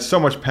 it had so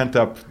much pent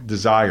up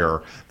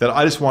desire that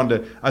I just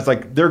wanted to. I was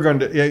like, they're going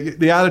to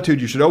the attitude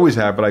you should always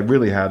have, but I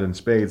really had in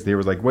spades. They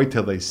was like, wait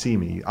till they see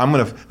me.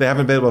 They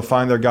haven't been able to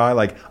find their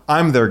guy.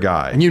 I'm their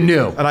guy. And you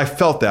knew, and I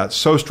felt that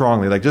so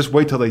strongly. Just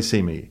wait till they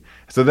see me.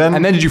 So then,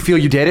 and then did you feel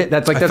you did it?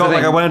 I felt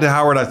like I went into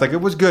Howard. I was like, it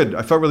was good.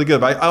 I felt really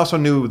good. But I also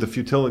knew the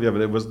futility of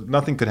it. It was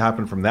nothing could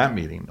happen from that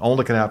meeting. All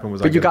that could happen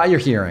was. But you got your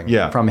hearing.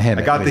 From him.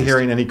 I got the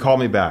hearing, and he called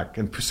me back.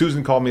 And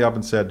Susan called me up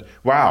and said,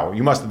 "Wow,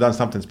 you must have done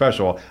something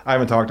special." I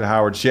haven't talked to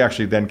Howard. She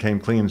actually then came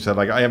clean and said,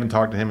 I haven't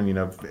talked to him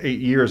in 8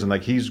 years, and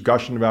he's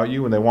gushing about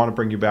you, and they want to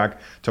bring you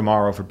back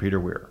tomorrow for Peter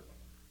Weir.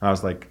 And I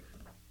was like,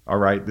 all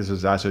right, this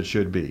is as it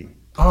should be.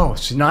 Oh,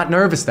 so not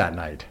nervous that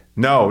night.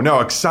 No,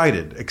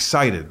 excited.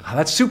 Oh,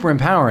 that's super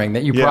empowering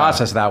that you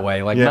process that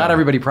way. Not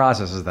everybody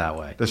processes that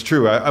way. That's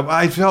true.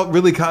 I felt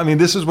really,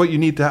 this is what you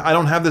need to, I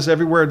don't have this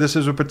everywhere. This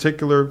is a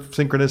particular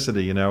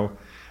synchronicity,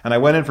 And I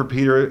went in for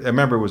Peter. I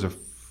remember it was a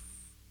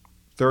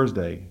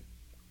Thursday.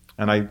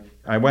 And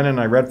I went in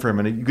and I read for him,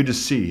 and you could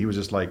just see, he was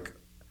just like,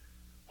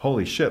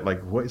 holy shit,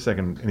 wait a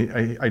second.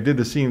 And I did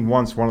the scene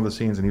once, one of the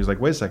scenes, and he was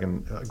like, wait a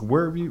second,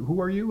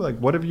 who are you?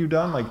 What have you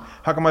done?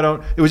 How come I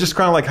don't, it was just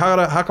kind of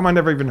how come I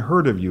never even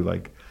heard of you?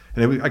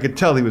 I could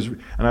tell he was,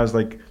 and I was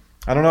like,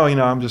 I don't know,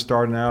 I'm just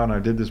starting out, and I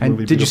did this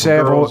movie. Did you say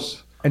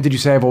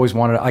I've always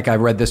wanted, I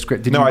read this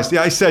script? I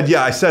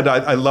said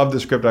I love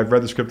the script. I've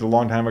read the script a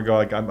long time ago.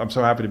 I'm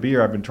so happy to be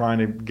here. I've been trying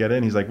to get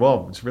in. He's like,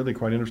 well, it's really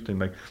quite interesting.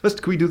 Can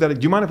we do that?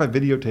 Do you mind if I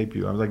videotape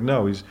you? I was like,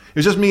 no. It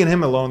was just me and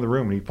him alone in the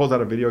room, and he pulls out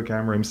a video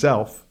camera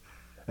himself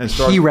and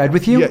starts. He read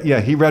with you? Yeah,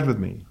 he read with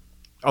me.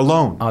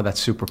 Alone. Oh, that's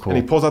super cool.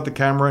 And he pulls out the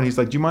camera, and he's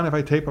like, do you mind if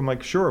I tape? I'm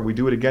like, sure. We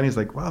do it again. He's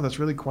like, wow, that's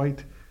really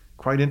quite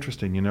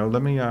interesting,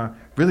 Let me,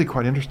 really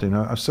quite interesting.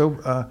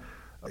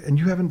 And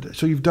you haven't,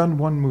 so you've done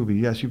one movie.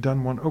 Yes, you've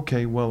done one.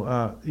 Okay,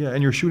 well, yeah,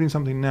 and you're shooting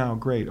something now.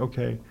 Great,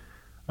 okay.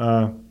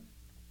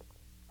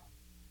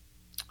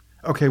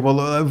 Okay, well,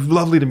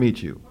 lovely to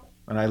meet you.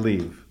 And I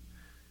leave.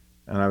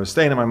 And I was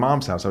staying at my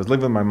mom's house. I was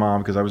living with my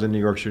mom because I was in New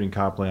York shooting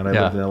Copland. I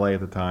lived in LA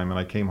at the time, and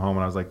I came home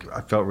and I was like,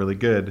 I felt really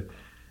good.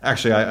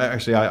 Actually,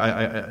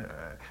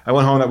 I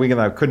went home that weekend.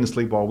 I couldn't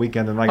sleep all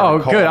weekend, and I got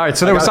a call. Good. All right.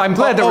 So I'm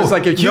glad there was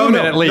like a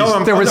human at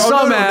least. There was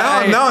some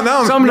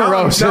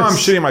neurosis. Now I'm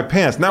shitting my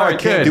pants. Now I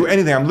can't do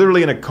anything. I'm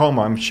literally in a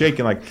coma. I'm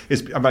shaking like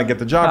I'm going to get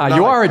the job.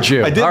 You are a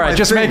Jew. All right,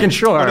 just making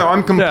sure. No,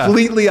 I'm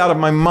completely out of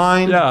my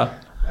mind. Yeah.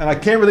 And I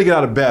can't really get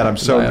out of bed. I'm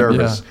so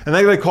nervous. Yeah. And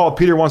then they call,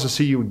 Peter wants to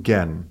see you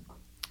again.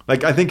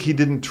 Like, I think he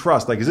didn't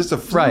trust. Like, is this a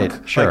fluke?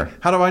 Right, sure.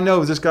 Like, how do I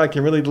know if this guy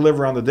can really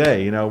deliver on the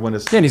day, when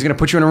it's and he's going to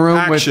put you in a room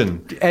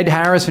action. With Ed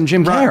Harris and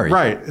Jim Carrey.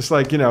 Right. It's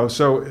like,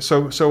 so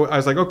I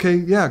was like, okay,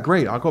 yeah,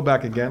 great. I'll go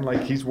back again.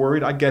 Like, he's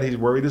worried. I get he's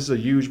worried. This is a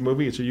huge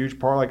movie. It's a huge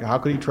part. Like, how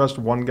could he trust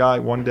one guy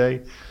one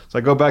day? So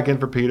I go back in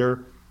for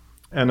Peter,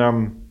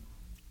 and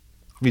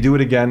we do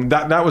it again.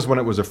 That was when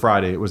it was a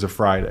Friday. It was a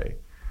Friday.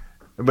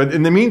 But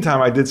in the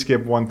meantime, I did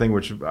skip one thing,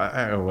 which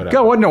whatever.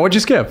 Go. No, what'd you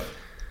skip?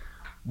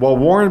 Well,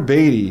 Warren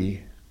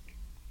Beatty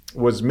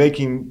was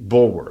making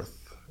Bulworth.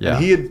 Yeah.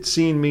 And he had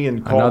seen me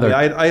and called me.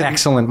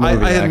 Excellent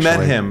movie, I had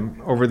met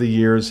him over the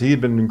years. He had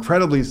been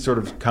incredibly sort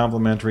of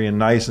complimentary and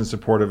nice and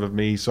supportive of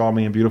me. He saw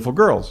me in Beautiful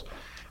Girls.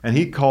 And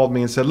he called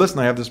me and said, listen,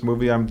 I have this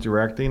movie I'm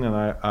directing, and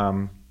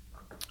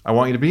I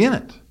want you to be in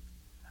it.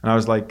 And I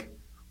was like,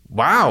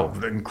 wow,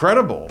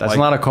 incredible. That's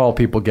not a call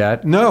people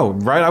get. No,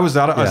 right? I was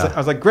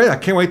like, great, I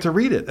can't wait to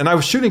read it. And I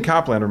was shooting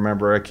Copland,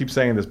 remember. I keep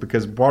saying this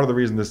because part of the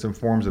reason this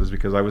informs it is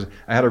because I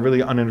had a really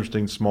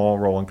uninteresting small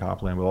role in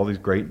Copland with all these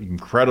great,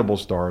 incredible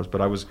stars,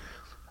 but I was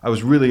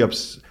really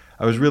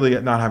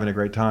not having a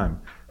great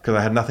time because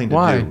I had nothing to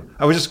do.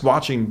 I was just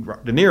watching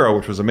De Niro,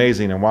 which was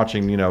amazing, and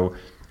watching,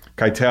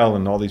 Keitel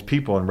and all these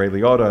people and Ray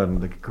Liotta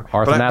and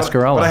Arthur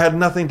Nascarella. But I had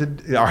nothing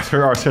to Arthur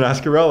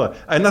Nascarella.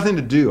 I had nothing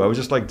to do. I was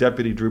just like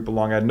Deputy Droop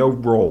Along. I had no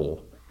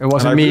role. It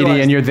wasn't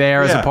meaty, and you're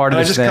there as a part of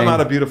this thing. I just come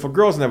out of Beautiful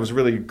Girls, and that was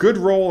really a good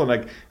role, and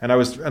I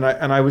just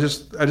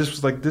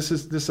was like, this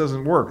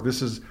doesn't work.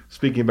 This is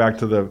speaking back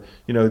to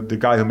the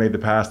guy who made the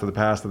past of the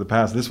past of the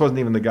past. This wasn't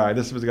even the guy.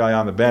 This was the guy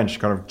on the bench,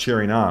 kind of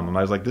cheering on, and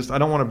I was like, I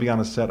don't want to be on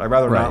a set. I'd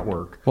rather not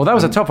work. Well, that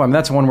was a tough one.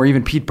 That's one where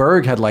even Pete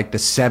Berg had like the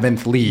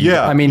 7th lead.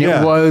 Yeah, I mean,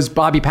 it was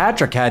Bobby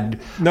Patrick had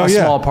a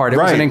small part. It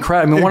was an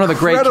incredible. I mean, one of the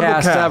great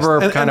casts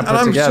ever kind of put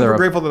and together. I'm super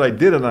grateful that I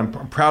did it.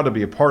 I'm proud to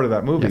be a part of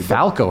that movie. Yeah,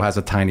 Falco has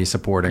a tiny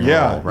supporting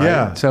role, right?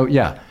 Yeah. So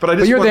yeah.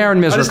 But you're there and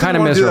miserable, kind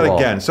of miserable. I just didn't want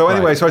to do that again. So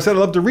anyway, so I said I'd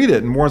love to read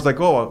it, and Warren's like,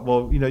 "Oh,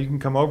 well, you can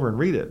come over and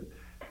read it."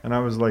 And I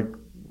was like,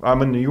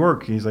 "I'm in New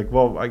York." He's like,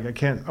 "Well, I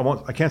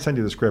can't send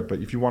you the script, but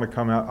if you want to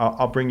come out,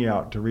 I'll bring you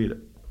out to read it."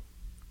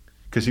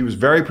 Because he was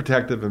very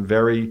protective and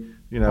very,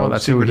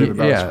 secretive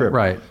about the script.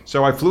 Right.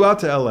 So I flew out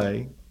to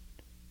LA.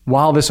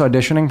 While this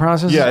auditioning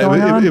process is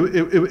going on?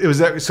 It was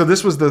that. So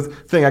this was the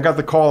thing. I got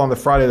the call on the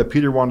Friday that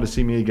Peter wanted to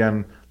see me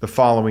again the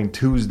following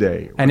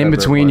Tuesday. And in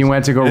between, you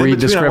went to go read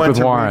the script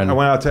with Warren. I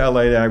went out to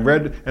LA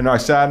and I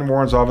sat in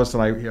Warren's office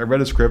and I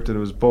read a script, and it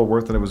was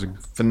Bulworth, and it was a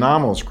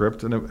phenomenal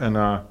script.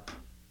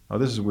 Oh,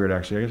 this is weird,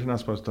 actually. I guess you're not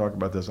supposed to talk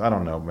about this. I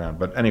don't know, man.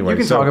 But anyway. You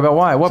can talk about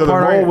why. What part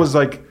the role was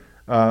like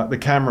the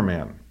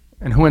cameraman.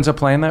 And who ends up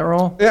playing that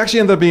role? It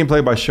actually ended up being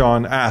played by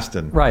Sean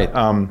Astin. Right.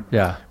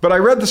 Yeah. But I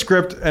read the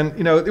script, and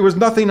there was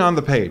nothing on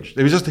the page.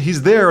 It was just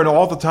he's there and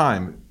all the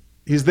time.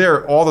 He's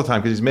there all the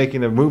time because he's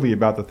making a movie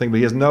about the thing, but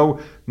he has no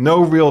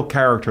real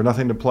character,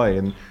 nothing to play.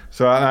 And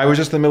so I was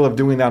just in the middle of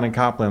doing that in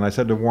Copland. I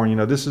said to Warren,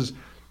 I was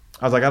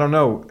like, I don't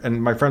know.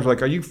 And my friends were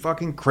like, are you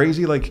fucking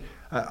crazy? Like,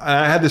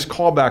 I had this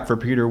callback for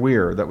Peter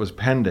Weir that was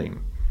pending.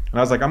 And I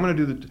was like, I'm going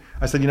to do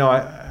I said,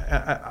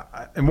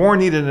 and Warren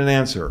needed an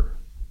answer.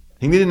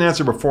 He needed an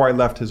answer before I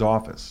left his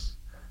office.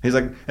 He's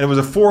like, and it was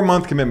a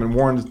 4-month commitment.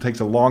 Warren takes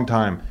a long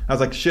time. I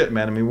was like, shit,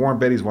 man. I mean, Warren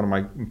Beatty's one of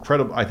my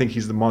incredible, I think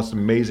he's the most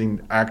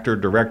amazing actor,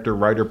 director,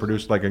 writer,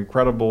 producer, like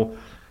incredible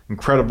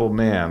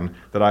man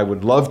that I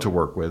would love to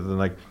work with.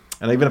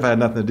 And even if I had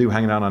nothing to do,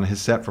 hanging out on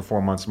his set for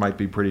 4 months might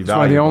be pretty valuable.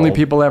 One of the only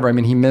people ever. I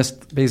mean, he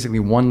missed basically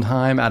one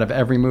time out of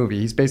every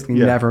movie. He's basically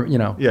never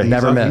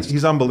missed.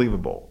 He's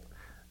unbelievable.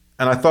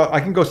 And I thought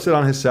I can go sit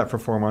on his set for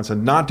 4 months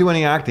and not do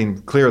any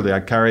acting. Clearly, I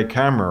carry a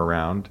camera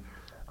around.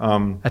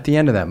 At the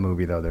end of that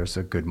movie, though, there's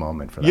a good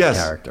moment for that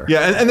character.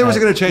 Yeah, and there was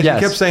going to change. Yes.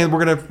 He kept saying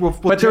we're going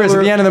to. But there is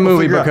at the end of the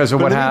movie because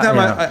of what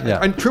happened.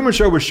 And Truman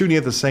Show was shooting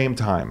at the same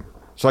time,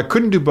 so I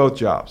couldn't do both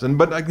jobs.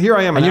 But here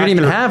I am, and you didn't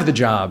actor. even have the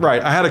job,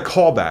 right? I had a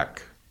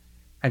callback,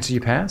 and so you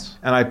passed.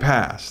 And I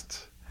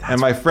passed.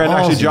 And my friend,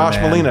 actually, Josh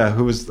Molina,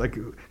 who was like,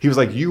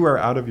 you are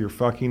out of your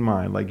fucking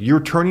mind. Like, you're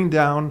turning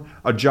down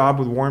a job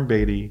with Warren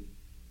Beatty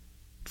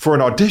for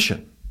an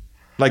audition.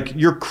 Like,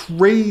 you're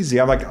crazy.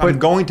 I'm like, I'm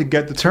going to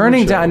get the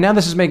turning down. Now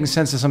this is making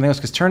sense to something else,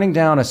 because turning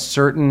down a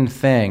certain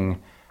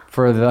thing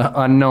for the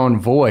unknown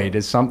void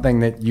is something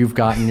that you've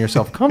gotten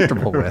yourself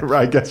comfortable with.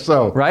 Right, I guess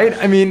so. Right?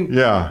 I mean,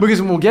 yeah.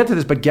 Because we'll get to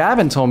this, but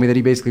Gavin told me that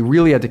he basically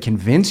really had to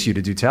convince you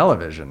to do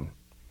television.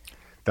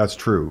 That's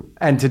true.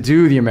 And to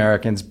do The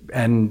Americans,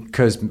 and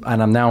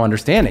I'm now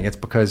understanding it's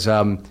because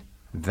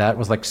that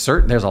was like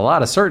certain. There's a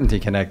lot of certainty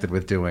connected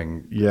with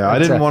doing. Yeah, I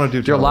didn't want to do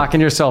You're television.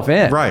 locking yourself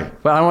in. Right.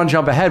 But I don't want to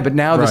jump ahead. But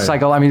now the Right.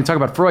 cycle, I mean, you talk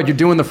about Freud, you're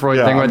doing the Freud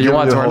thing, I'm whether you giving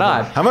want the to or whole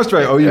not. thing. How much do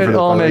I owe you for It this?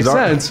 all by the way? makes Is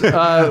our- sense.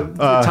 It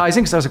ties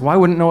in because I was like, well, I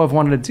wouldn't know if I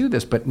wanted to do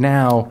this. But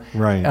now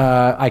Right.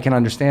 I can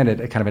understand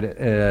it at kind of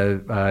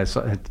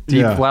a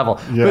deep Yeah. level.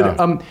 Yeah.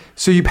 But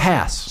so you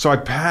pass. So I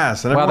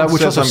passed. And Wow, everyone that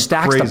which says also I'm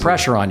stacks the crazy.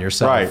 pressure on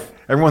yourself. Right.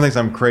 Everyone thinks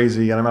I'm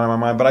crazy and I'm out of my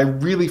mind, but I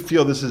really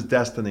feel this is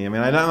destiny. I mean,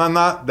 I'm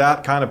not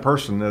that kind of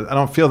person. I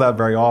don't feel that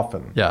very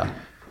often. Yeah.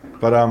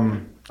 But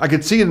I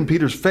could see it in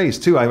Peter's face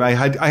too. I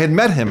had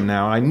met him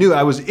now, and I knew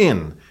I was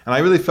in, and I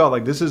really felt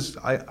like this is.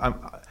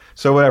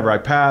 So whatever. I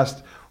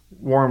passed.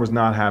 Warren was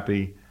not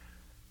happy,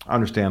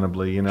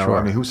 understandably. You know, Sure.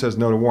 I mean, who says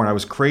no to Warren? I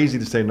was crazy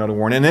to say no to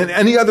Warren, and in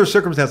any other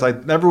circumstance, I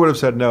never would have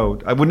said no.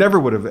 I never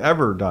would have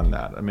ever done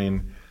that. I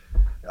mean,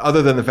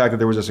 other than the fact that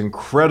there was this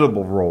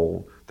incredible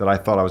role that I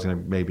thought I was going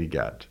to maybe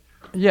get.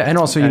 Yeah, and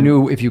also you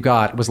knew if you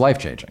got it was life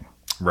changing.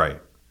 Right.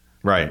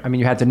 Right. I mean,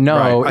 you had to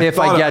know Right. if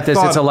I get this,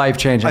 it's a life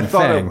changing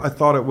thing. I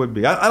thought it would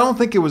be. I don't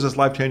think it was as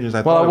life changing as I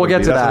thought. Well, it we'll would get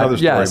be. to That's that. Another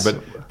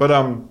story. Yes. But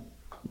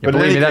in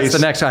believe any me, that's case- the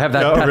next. I have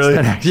that. No, That's really?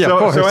 the next. Yeah, so, of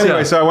course. so anyway,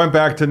 yeah. so I went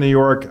back to New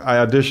York. I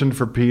auditioned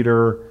for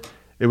Peter.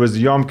 It was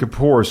Yom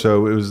Kippur,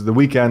 so it was the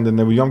weekend, and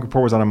Yom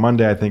Kippur was on a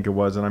Monday, I think it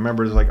was. And I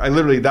remember it was like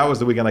that was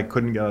the weekend I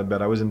couldn't get out of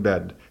bed. I was in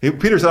bed.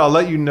 Peter said, "I'll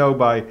let you know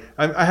by."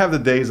 I have the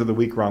days of the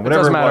week wrong.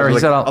 Whatever doesn't it was. matter. He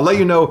Like, said, I'll let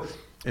you know.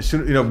 As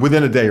soon,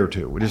 within a day or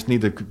two, we just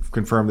need to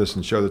confirm this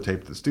and show the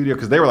tape to the studio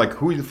because they were like,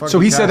 "Who the fuck?" So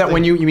are he you said that casting?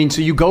 when you mean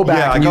so you go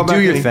back I and go you back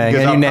do your and thing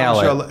because and you I'm nail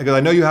sure- it. Because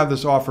I know you have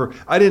this offer.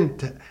 I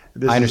didn't.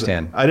 I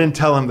understand. I didn't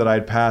tell him that I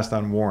had passed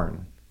on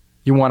Warren.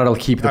 You wanted to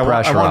keep the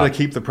pressure. I wanted up. to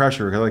keep the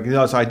pressure.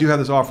 So I do have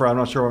this offer. I'm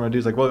not sure what I'm going to do.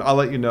 He's like, well, I'll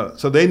let you know.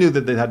 So they knew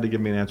that they had to give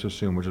me an answer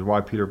soon, which is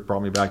why Peter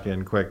brought me back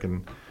in quick.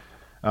 And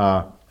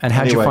how'd you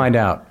anyway, find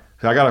out?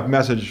 So I got a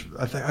message.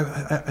 I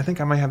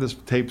think I might have this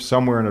tape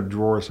somewhere in a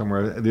drawer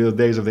somewhere. The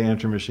days of the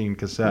answering machine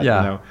cassette.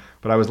 Yeah.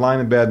 But I was lying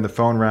in bed and the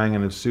phone rang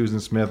and it was Susan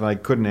Smith and I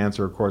couldn't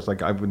answer. Of course,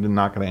 like I was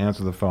not going to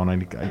answer the phone.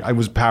 I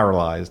was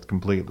paralyzed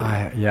completely.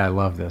 I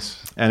love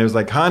this. And it was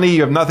like, honey,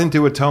 you have nothing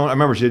to atone. I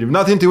remember she said, you have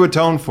nothing to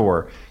atone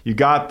for. You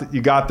got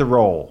the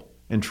role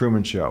in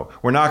Truman Show.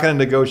 We're not going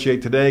to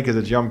negotiate today because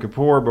it's Yom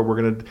Kippur, but we're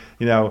going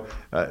to,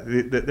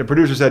 the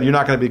producer said, you're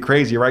not going to be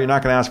crazy, right? You're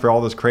not going to ask for all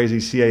this crazy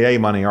CAA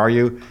money, are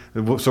you?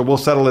 So we'll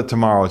settle it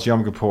tomorrow. It's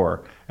Yom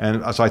Kippur.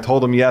 And so I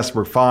told him, yes,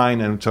 we're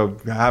fine. And so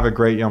have a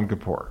great Yom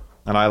Kippur.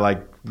 And I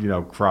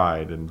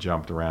cried and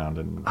jumped around.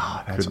 And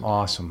That's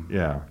awesome.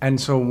 Yeah. And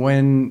so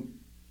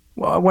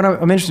what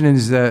I'm interested in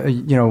is that,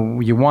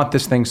 you want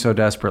this thing so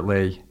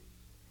desperately.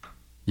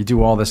 You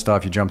do all this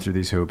stuff. You jump through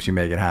these hoops. You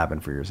make it happen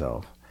for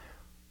yourself.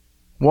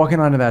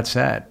 Walking onto that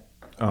set.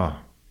 Oh.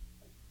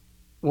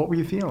 What were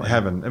you feeling?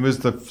 Heaven. It was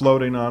the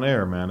floating on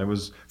air, man. It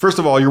was, first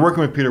of all, you're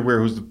working with Peter Weir,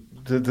 who's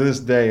to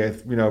this day,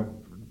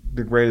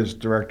 the greatest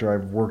director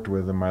I've worked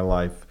with in my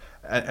life,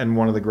 and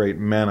one of the great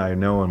men I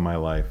know in my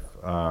life.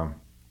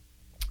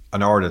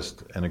 An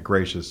artist and a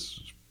gracious,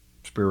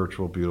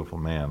 spiritual, beautiful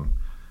man.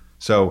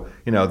 So,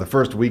 the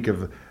first week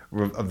of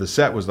the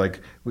set was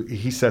like,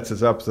 he sets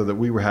us up so that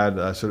we had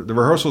the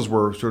rehearsals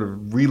were sort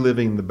of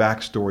reliving the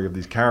backstory of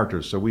these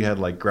characters. So we had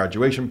like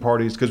graduation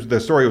parties because the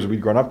story was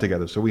we'd grown up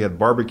together. So we had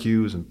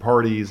barbecues and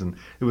parties, and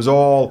it was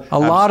all a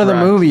lot of the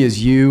movie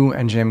is you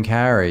and Jim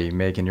Carrey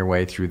making your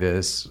way through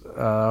this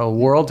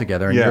world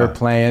together, and you're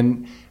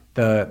playing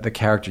the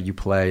character you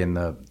play in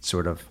the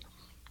sort of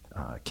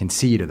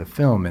conceit of the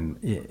film, and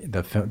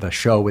the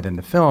show within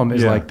the film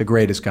is like the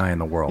greatest guy in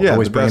the world. Yeah,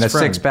 always the bringing a best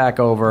friend. six-pack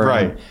over,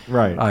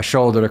 Right. a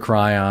shoulder to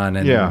cry on,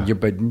 and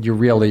but you're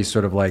really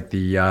sort of like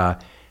the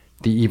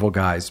evil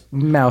guy's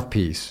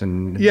mouthpiece.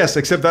 And yes,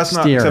 except that's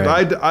not. steering.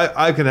 Except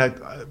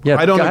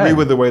I don't agree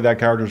with the way that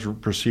character's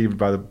perceived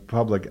by the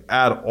public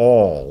at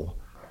all,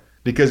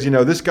 because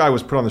this guy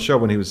was put on the show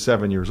when he was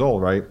 7 years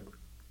old, right?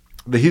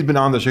 He's been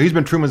on the show. He's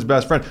been Truman's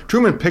best friend.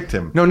 Truman picked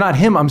him. No, not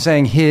him. I'm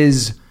saying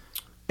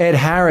Ed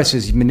Harris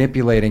is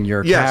manipulating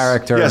your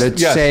character to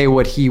say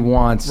what he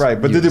wants. Right,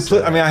 but you to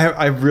say. I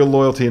have real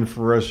loyalty and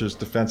ferocious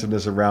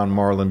defensive around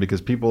Marlon because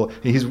people,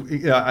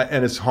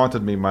 and it's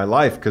haunted me my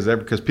life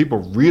because people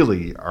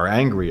really are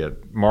angry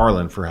at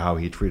Marlon for how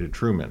he treated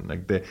Truman.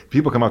 Like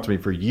people come up to me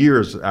for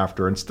years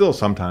after, and still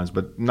sometimes,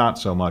 but not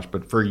so much.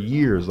 But for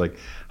years, like,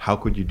 how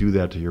could you do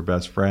that to your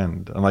best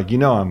friend? I'm like,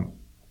 I'm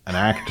an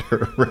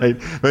actor, right?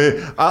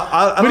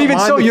 But even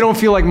so, you don't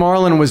feel like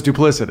Marlon was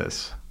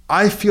duplicitous.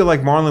 I feel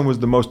like Marlon was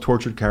the most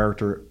tortured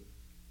character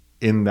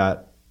in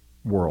that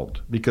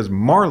world because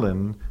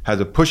Marlon has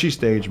a pushy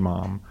stage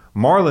mom.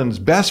 Marlon's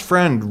best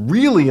friend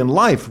really in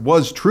life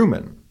was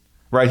Truman,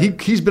 right?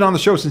 He's been on the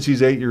show since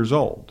he's 8 years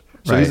old.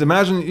 So Right.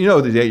 imagine, these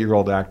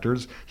 8-year-old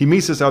actors. He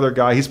meets this other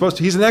guy.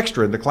 He's an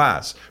extra in the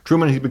class.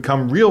 Truman, he's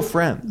become real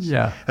friends.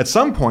 Yeah. At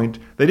some point,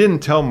 they didn't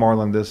tell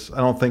Marlon this, I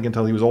don't think,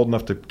 until he was old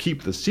enough to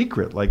keep the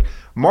secret. Like,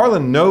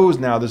 Marlon knows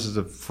now this is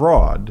a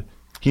fraud.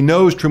 He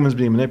knows Truman's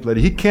being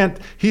manipulated.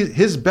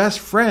 His best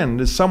friend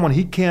is someone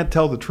he can't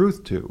tell the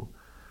truth to.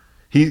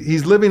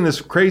 He's living this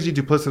crazy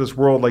duplicitous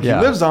world. Like he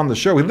lives on the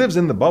show. He lives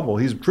in the bubble.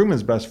 He's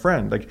Truman's best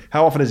friend. Like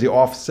how often is he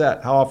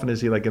offset? How often is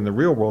he like in the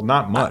real world?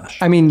 Not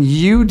much. I mean,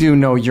 you do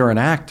know you're an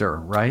actor,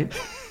 right?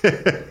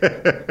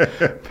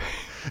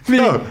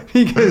 No.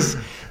 Because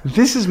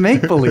this is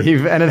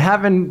make-believe and it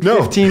happened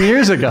 15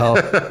 years ago.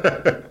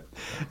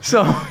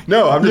 So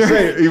no, I'm just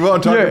saying. You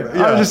want to talk?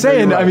 I'm just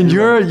saying. Right, I mean,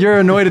 you're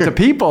annoyed at the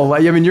people.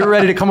 Like, I mean, you're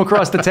ready to come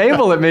across the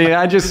table at me.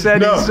 I just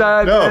said, no.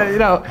 You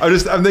know. I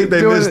think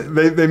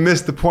they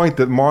missed the point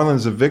that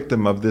Marlon's a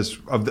victim of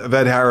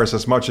Ed Harris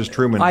as much as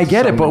Truman. I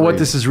get it, but what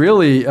this is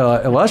really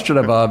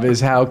illustrative of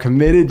is how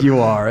committed you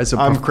are as a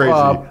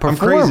performer. I'm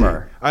crazy.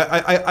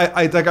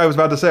 I like I was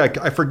about to say.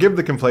 I forgive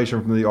the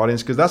conflation from the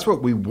audience because that's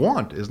what we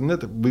want, isn't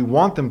it? We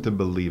want them to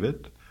believe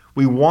it.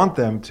 We want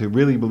them to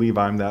really believe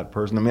I'm that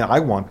person. I mean, I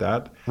want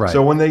that. Right.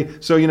 So when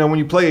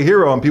you play a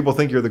hero and people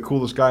think you're the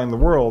coolest guy in the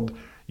world,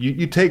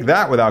 you take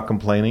that without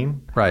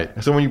complaining. Right.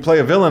 So when you play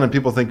a villain and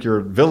people think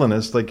you're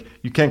villainous, like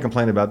you can't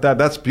complain about that.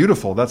 That's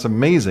beautiful. That's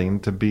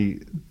amazing to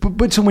be.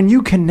 But so when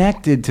you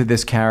connected to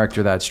this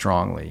character that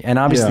strongly, and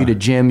obviously to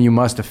Jim, you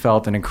must have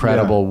felt an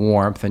incredible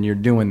warmth, and you're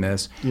doing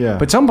this. Yeah.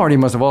 But some part of you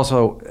must have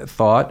also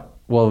thought,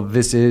 well,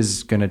 this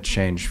is going to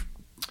change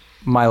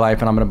my life,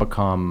 and I'm going to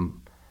become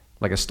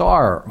like a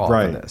star off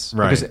of this.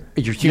 Right. Because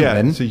you're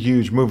human. Yeah, it's a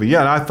huge movie.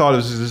 Yeah, and I thought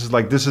this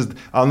is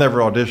I'll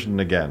never audition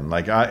again.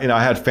 Like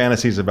I had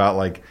fantasies about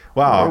like,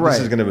 wow, this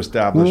is going to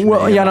establish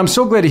Well, me. yeah, and I'm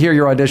so glad to hear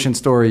your audition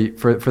story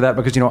for that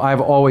because, you know,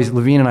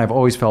 Levine and I have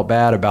always felt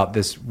bad about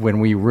this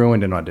when we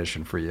ruined an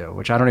audition for you,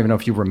 which I don't even know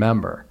if you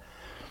remember.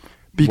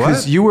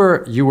 Because you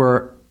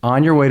were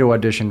on your way to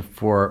audition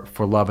for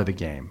Love of the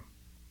Game,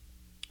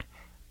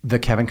 the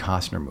Kevin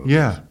Costner movie.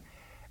 Yeah.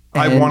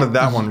 I wanted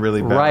that one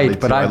really badly. Right,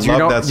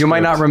 but you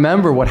might not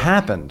remember what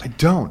happened. I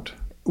don't.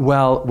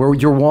 Well,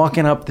 you're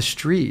walking up the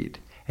street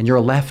and you're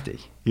a lefty.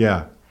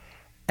 Yeah.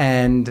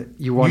 And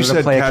you wanted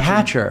to play a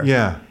catcher.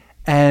 Yeah.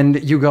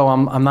 And you go,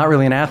 I'm not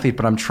really an athlete,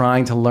 but I'm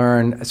trying to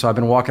learn. So I've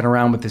been walking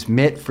around with this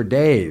mitt for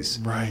days.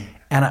 Right.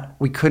 And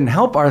we couldn't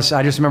help ourselves.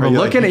 I just remember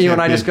looking at you and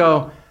I just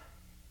go,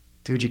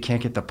 dude, you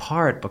can't get the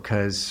part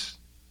because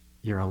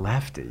you're a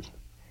lefty.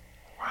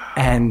 Wow.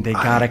 And they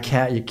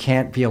got you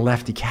can't be a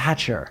lefty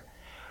catcher.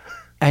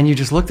 And you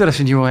just looked at us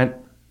and you went,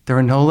 there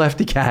are no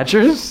lefty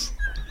catchers?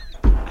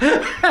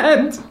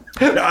 And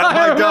oh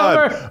my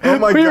God. I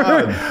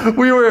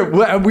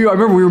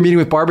remember we were meeting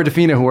with Barbara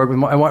DeFina, who worked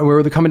with we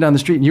were coming down the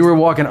street, and you were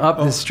walking up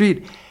the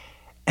street,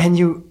 and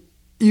you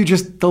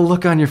just, the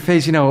look on your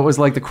face, you know, it was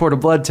like the cord of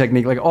blood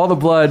technique, like all the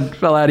blood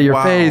fell out of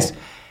your face.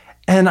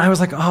 And I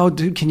was like, oh,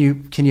 dude, can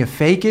you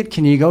fake it?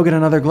 Can you go get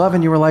another glove?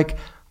 And you were like,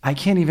 I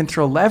can't even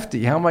throw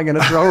lefty. How am I going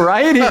to throw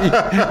righty?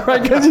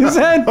 Right? Because you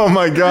said. Oh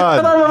my God.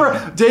 And I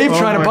remember Dave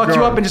trying to buck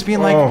you up and just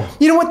being like,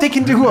 you know what they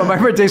can do? I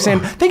remember Dave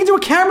saying, they can do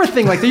a camera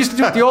thing like they used to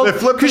do with the old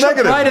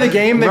Pride of the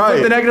Game. They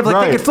flip the negative.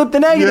 Like they could flip the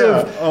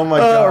negative. Yeah. Oh my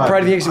God. Or Pride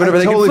of the Game, whatever.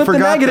 They can flip the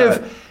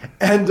negative.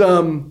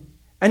 That.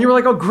 And you were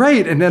like, oh,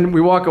 great. And then we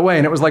walk away,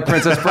 and it was like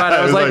Princess Bride.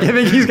 I was like, you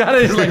think he's got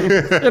it? He's like,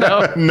 you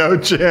know. No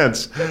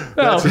chance.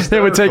 No,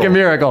 it would take a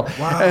miracle.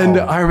 Wow. And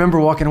I remember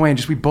walking away, and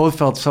just we both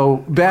felt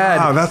so bad.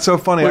 Wow, that's so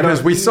funny.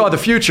 Because we saw the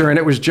future, and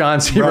it was John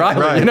C.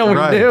 Reilly. You know,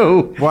 we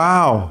knew.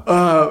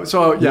 Wow.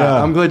 So,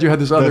 I'm glad you had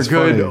this other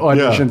good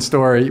audition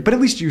story. But at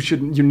least you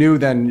knew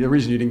then the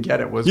reason you didn't get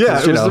it was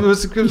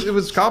it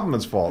was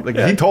Compliment's fault. Like,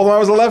 he told him I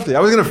was a lefty. I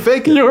was going to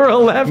fake it. You were a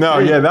lefty. No,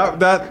 yeah,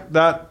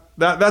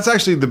 that's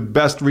actually the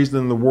best reason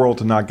in the world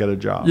to not get a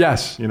job.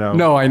 Yes, you know.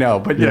 No, I know,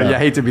 but you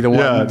hate to be the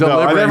one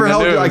delivering I never the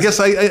helped news. you. I guess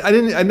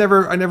I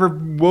never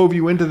wove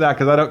you into that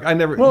because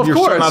Well, of you're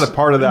course. not a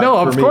part of that. No,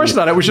 of course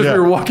not. It was just we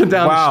were walking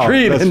down the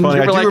street. That's and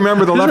funny. I do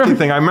remember the lefty like,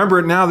 thing. I remember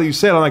it now that you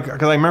say it. I'm like,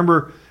 because I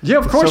remember. Yeah,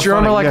 of course. You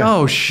remember like,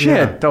 oh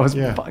shit, that was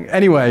fun.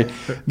 Anyway.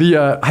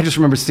 I just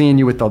remember seeing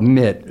you with the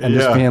mitt and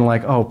just being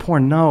like, oh,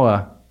 poor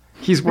Noah.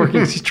 He's working.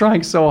 He's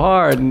trying so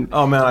hard. And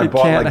oh man, I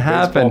bought like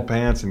happen. baseball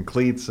pants and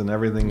cleats and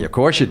everything. Yeah, of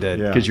course you did,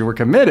 because you were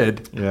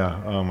committed. Yeah.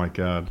 Oh my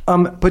God.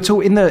 But so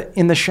in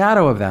the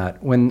shadow of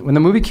that, when the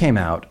movie came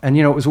out, and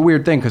you know it was a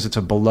weird thing because it's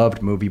a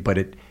beloved movie, but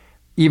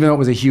even though it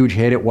was a huge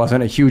hit, it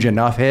wasn't a huge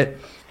enough hit.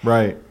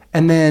 Right.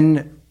 And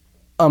then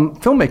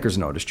filmmakers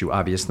noticed you,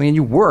 obviously, and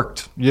you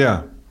worked.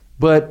 Yeah.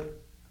 But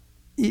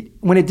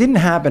when it didn't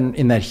happen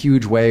in that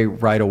huge way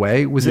right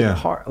away, was it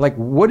hard? Like,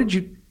 what did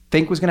you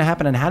think was going to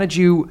happen, and how did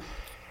you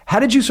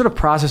sort of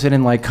process it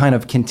and like kind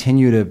of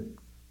continue to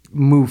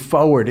move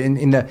forward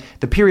in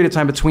the period of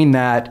time between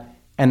that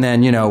and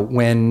then, you know,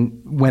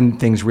 when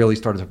things really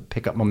started to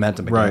pick up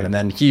momentum again, right. And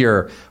then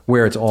here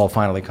where it's all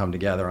finally come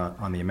together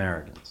on the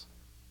Americans?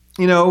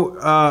 You know,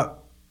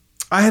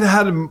 I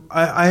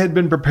had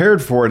been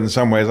prepared for it in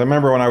some ways. I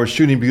remember when I was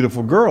shooting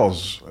Beautiful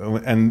Girls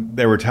and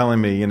they were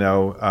telling me, you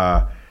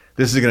know,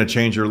 this is going to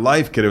change your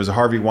life, kid. It was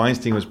Harvey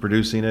Weinstein was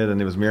producing it, and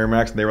it was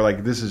Miramax, and they were like,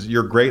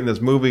 you're great in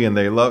this movie, and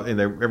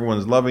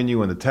everyone's loving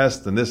you, and the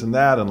test, and this and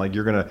that, and like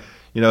you're gonna,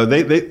 you know,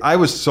 I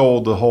was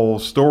sold the whole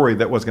story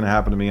that was going to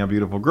happen to me on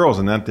Beautiful Girls,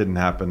 and that didn't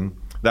happen.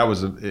 That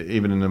was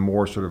even in a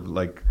more sort of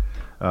like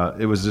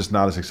it was just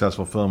not a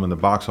successful film in the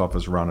box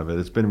office run of it.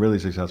 It's been really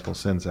successful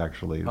since,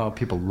 actually. Oh,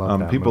 people love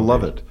that people movie.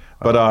 love it.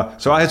 But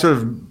so I had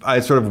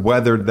sort of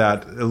weathered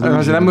that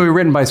illusion. That movie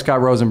written by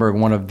Scott Rosenberg,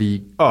 one of the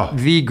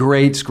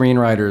great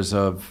screenwriters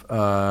of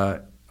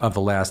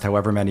the last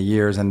however many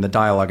years, and the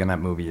dialogue in that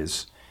movie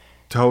is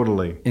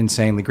totally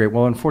insanely great.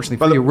 Well, unfortunately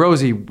for you,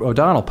 Rosie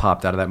O'Donnell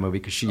popped out of that movie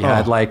because she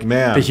had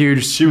the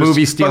huge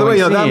movie stealing. By the way,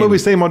 scene. that movie,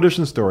 same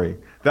audition story.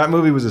 That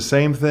movie was the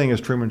same thing as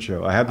Truman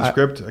Show. I had the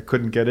script, I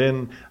couldn't get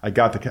in. I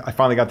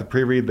finally got the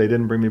pre-read. They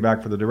didn't bring me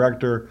back for the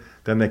director.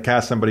 Then they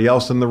cast somebody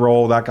else in the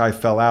role. That guy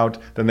fell out.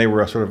 Then they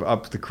were sort of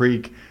up the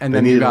creek. And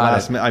then you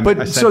got it.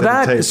 But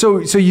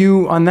so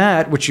you on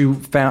that, which you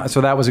found, so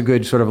that was a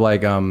good sort of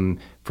like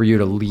for you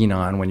to lean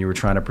on when you were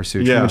trying to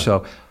pursue Truman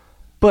Show.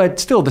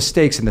 But still, the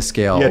stakes and the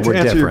scale were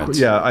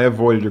different. I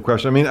avoided your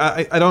question. I mean,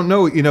 I don't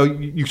know. You know,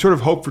 you sort of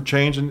hope for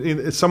change,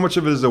 and so much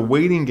of it is a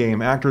waiting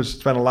game. Actors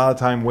spend a lot of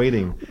time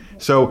waiting,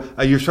 so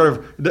you're sort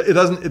of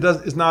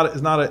it's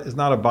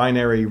not a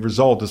binary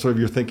result. It's sort of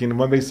you're thinking,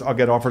 well, maybe I'll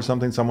get offered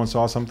something. Someone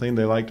saw something,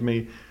 they liked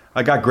me.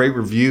 I got great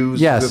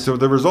reviews. Yes. So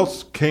the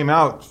results came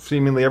out.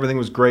 Seemingly everything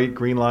was great,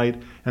 green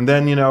light, and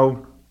then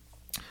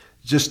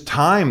just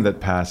time that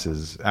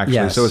passes. Actually,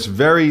 yes. So it's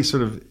very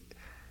sort of.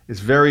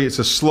 It's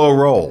a slow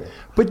roll.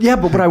 But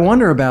what I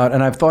wonder about,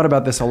 and I've thought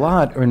about this a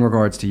lot in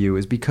regards to you,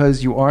 is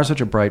because you are such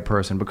a bright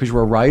person, because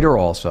you're a writer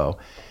also,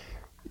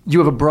 you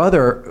have a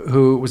brother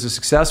who was a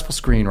successful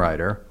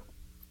screenwriter,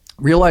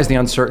 realized the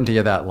uncertainty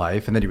of that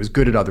life, and that he was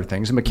good at other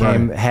things, and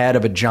became head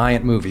of a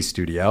giant movie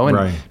studio,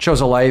 and chose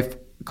a life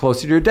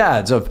closer to your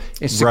dad's, of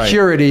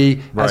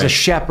security as a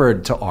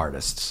shepherd to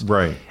artists.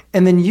 Right.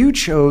 And then you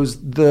chose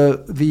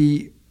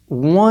the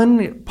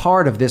one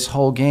part of this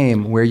whole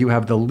game where you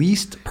have the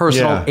least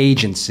personal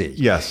agency.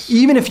 Yes.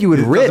 Even if you had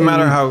written, doesn't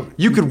matter how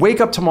you could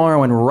wake up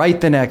tomorrow and write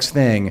the next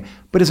thing.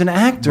 But as an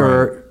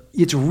actor,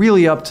 it's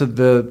really up to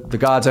the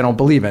gods I don't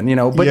believe in,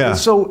 But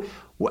so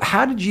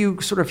how did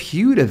you sort of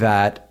hew to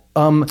that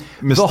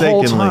the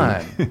whole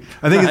time?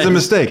 I think it's a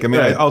mistake. I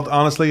mean,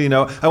 honestly,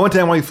 I went to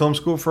NYU Film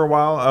School for a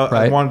while.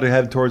 I wanted to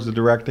head towards the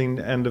directing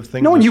end of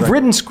things. No, and you've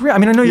written script. I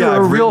mean, I know you're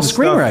a real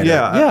screenwriter.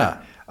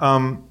 Yeah.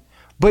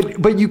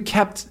 But you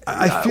kept.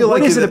 I feel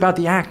what like is it about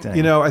the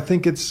acting? I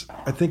think it's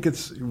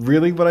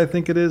really what I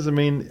think it is. I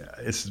mean,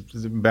 it's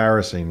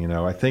embarrassing.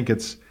 I think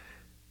it's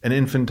an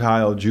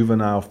infantile,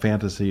 juvenile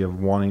fantasy of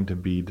wanting to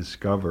be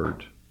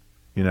discovered.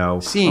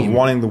 Seen, of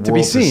wanting the world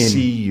to seen.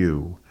 see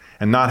you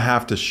and not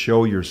have to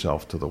show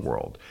yourself to the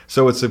world.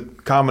 So it's a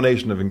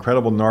combination of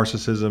incredible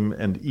narcissism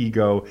and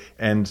ego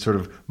and sort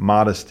of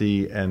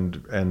modesty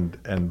and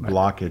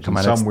blockage in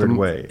some weird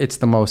way. It's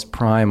the most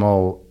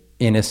primal,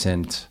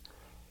 innocent.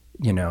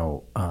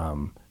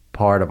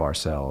 Part of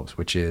ourselves,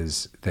 which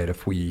is that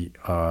if we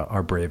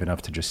are brave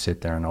enough to just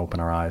sit there and open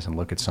our eyes and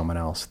look at someone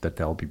else, that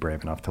they'll be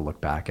brave enough to look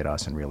back at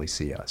us and really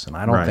see us. And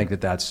I don't think that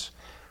that's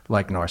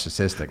like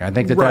narcissistic. I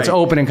think that that's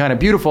open and kind of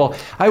beautiful.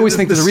 I always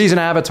think that the reason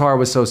Avatar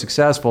was so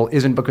successful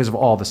isn't because of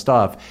all the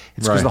stuff.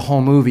 It's because the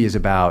whole movie is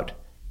about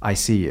I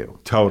see you.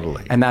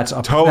 Totally. And that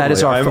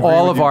is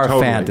all of our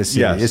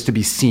fantasy is to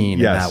be seen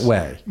in that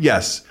way.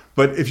 Yes.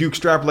 But if you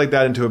extrapolate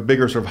that into a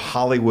bigger sort of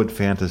Hollywood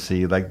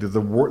fantasy, like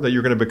that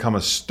you're going to become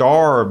a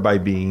star by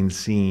being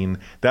seen,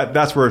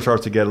 that's where it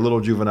starts to get a little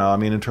juvenile. I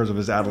mean, in terms of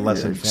his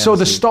adolescent fantasy. So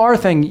the star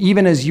thing,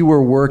 even as you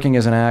were working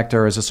as an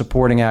actor, as a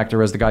supporting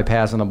actor, as the guy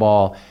passing the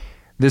ball,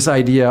 this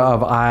idea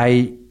of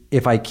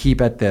if I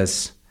keep at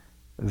this,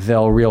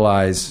 they'll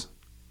realize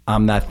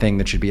I'm that thing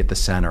that should be at the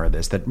center of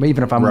this. That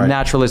even if I'm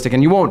naturalistic,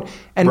 and you won't,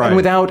 and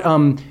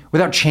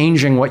without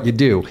changing what you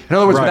do. In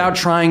other words, without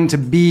trying to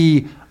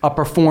be a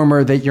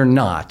performer that you're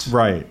not.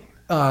 Right.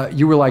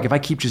 You were like, if I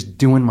keep just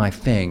doing my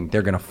thing,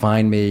 they're going to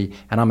find me,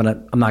 and I'm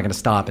not going to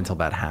stop until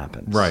that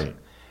happens. Right.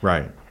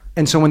 Right.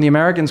 And so when The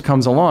Americans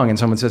comes along and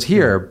someone says,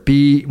 here,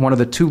 be one of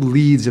the two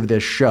leads of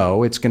this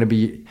show, it's going to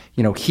be,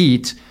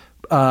 Heat,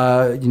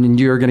 and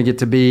you're going to get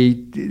to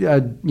be,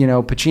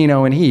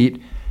 Pacino in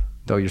Heat,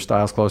 though your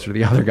style's closer to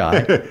the other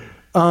guy.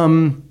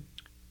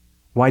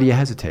 Why do you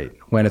hesitate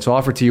when it's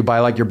offered to you by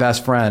like your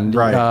best friend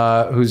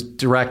who's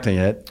directing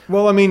it?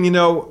 Well, I mean,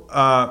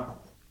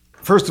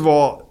 first of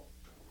all,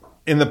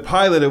 in the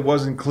pilot, it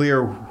wasn't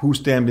clear who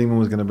Stan Beeman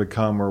was going to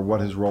become or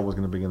what his role was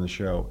going to be in the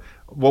show.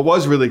 What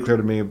was really clear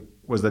to me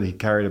was that he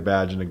carried a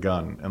badge and a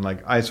gun. And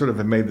like, I sort of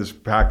had made this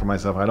pact with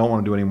myself. I don't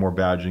want to do any more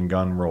badge and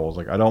gun roles.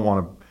 Like, I don't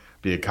want to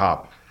be a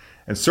cop.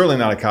 And certainly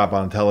not a cop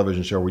on a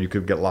television show where you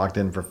could get locked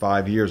in for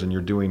 5 years and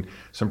you're doing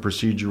some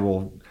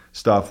procedural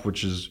stuff,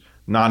 which is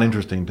not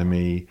interesting to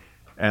me.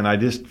 And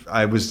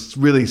I was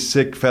really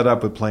fed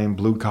up with playing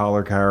blue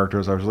collar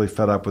characters. I was really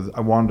fed up with,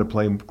 I wanted to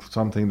play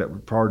something that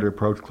would probably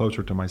approach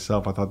closer to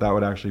myself. I thought that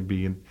would actually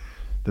be in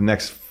the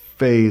next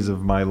phase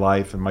of my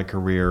life and my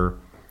career.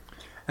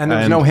 And there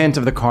was no hint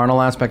of the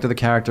carnal aspect of the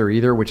character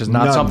either, which is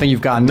not something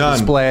you've gotten to none.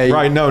 display.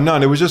 Right, no,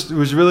 none. It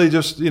was really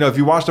just, you know, if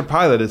you watch the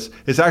pilot,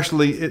 it's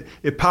actually,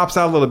 it pops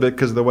out a little bit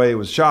because of the way it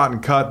was shot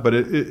and cut, but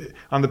it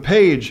on the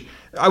page,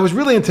 I was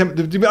really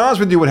intimidated. To be honest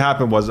with you, what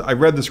happened was I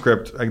read the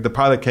script, the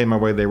pilot came my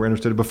way, they were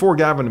interested. Before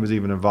Gavin was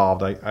even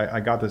involved, I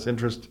got this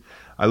interest.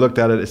 I looked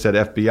at it said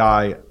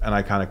FBI, and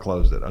I kind of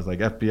closed it. I was like,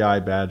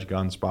 FBI, badge,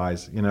 gun,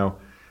 spies, you know.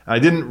 And I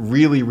didn't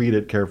really read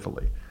it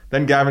carefully.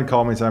 Then Gavin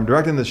called me and said, I'm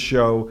directing this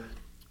show.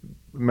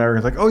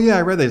 American's like, oh yeah,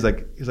 I read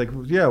that. He's like,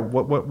 yeah,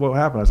 what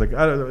happened? I was like, it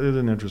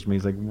didn't interest me.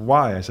 He's like,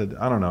 why? I said,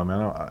 I don't know,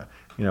 man.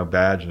 You know,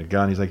 badge and a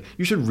gun. He's like,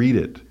 you should read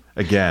it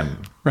again.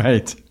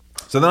 Right.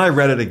 So then I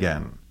read it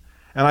again,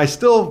 and I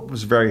still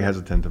was very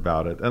hesitant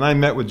about it. And I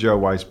met with Joe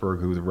Weisberg,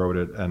 who wrote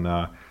it, and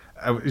I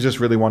just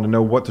really wanted to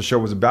know what the show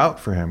was about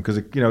for him, because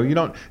a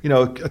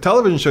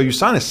television show, you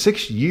sign a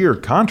 6-year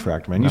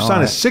contract, man. You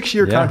sign a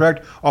 6-year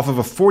contract off of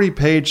a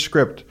 40-page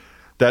script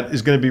that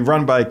is going to be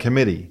run by a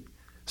committee.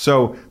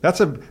 So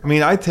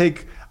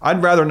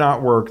I'd rather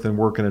not work than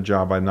work in a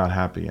job I'm not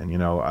happy in. You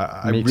know,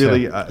 I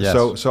really.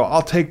 Yes. So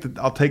I'll take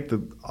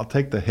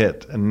the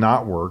hit and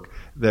not work.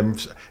 Then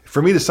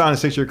for me to sign a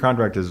 6-year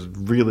contract is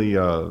really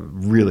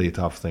a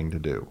tough thing to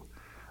do.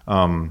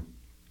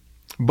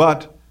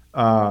 But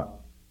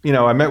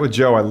I met with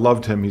Joe. I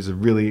loved him. He's a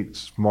really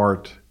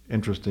smart,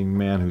 interesting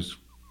man who's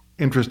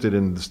interested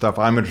in the stuff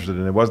I'm interested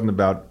in. It wasn't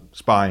about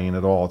spying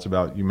at all. It's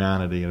about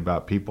humanity and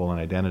about people and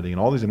identity and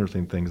all these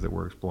interesting things that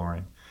we're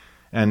exploring.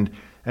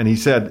 And he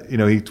said,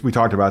 we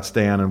talked about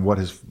Stan and what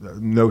his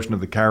notion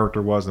of the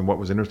character was and what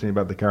was interesting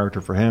about the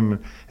character for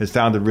him. It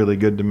sounded really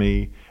good to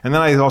me. And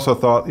then I also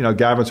thought,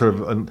 Gavin sort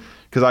of,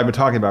 because I've been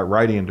talking about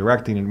writing and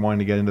directing and wanting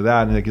to get into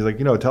that. And he's like,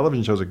 a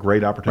television show is a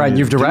great opportunity. Right,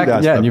 you've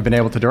directed, and you've been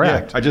able to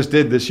direct. Yeah, I just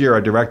did this year.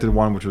 I directed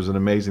one, which was an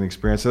amazing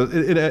experience. So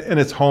and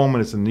it's home,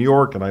 and it's in New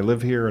York, and I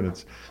live here,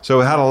 and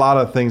so it had a lot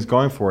of things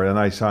going for it. And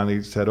I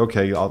finally said,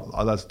 okay,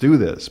 let's do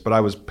this. But I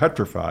was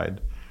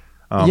petrified.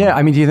 Do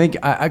you think,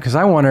 because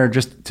I wonder,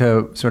 just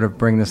to sort of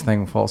bring this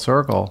thing full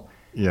circle.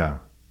 Yeah.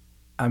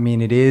 I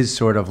mean, it is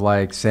sort of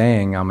like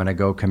saying, I'm going to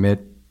go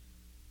commit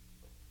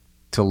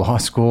to law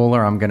school,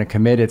 or I'm going to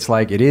commit. It's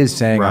like, it is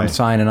saying, right, I'm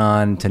signing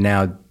on to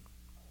now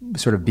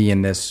sort of be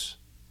in this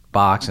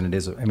box. And it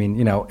is, and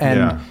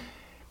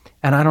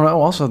I don't know,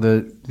 also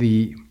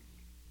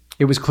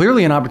it was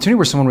clearly an opportunity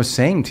where someone was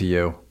saying to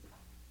you,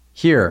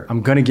 here, I'm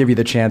going to give you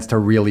the chance to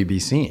really be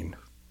seen.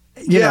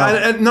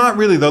 And not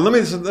really though. Let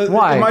me.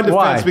 Why? In my defense,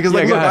 Why? because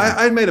look,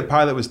 I made a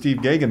pilot with Steve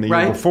Gagan the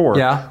year before,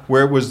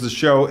 where it was the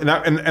show,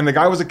 and the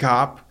guy was a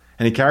cop,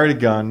 and he carried a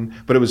gun,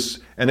 but it was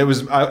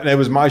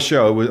my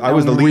show. I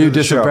was the lead of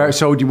the show.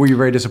 So were you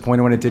very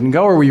disappointed when it didn't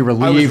go, or were you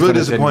relieved? I was really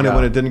disappointed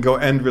when it didn't go,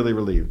 and really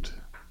relieved.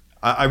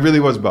 I really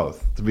was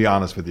both, to be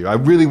honest with you. I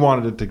really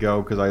wanted it to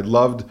go because I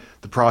loved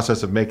the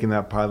process of making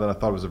that pilot. I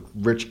thought it was a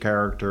rich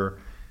character,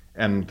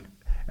 and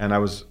I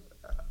was.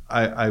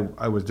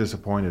 I was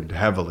disappointed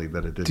heavily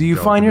that it didn't. Do you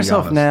go, find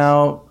yourself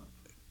now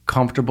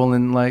comfortable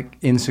in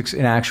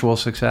actual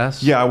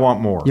success? Yeah, I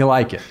want more. You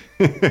like it.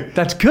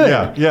 That's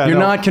good. Yeah. You're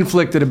not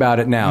conflicted about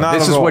it now.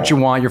 This is what you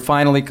want. You're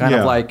finally kind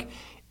of like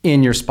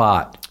in your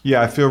spot.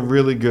 Yeah, I feel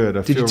really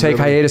good. Did you take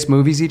hiatus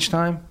movies each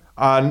time?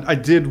 I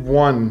did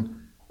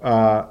one.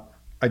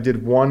 I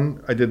did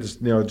this,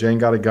 Jane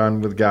Got a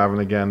Gun with Gavin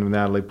again, with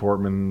Natalie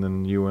Portman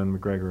and Ewan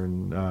McGregor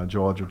and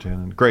Joel Edgerton.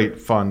 And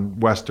great, fun,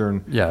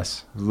 Western.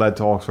 Yes. Led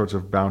to all sorts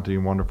of bounty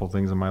and wonderful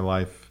things in my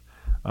life.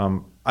 I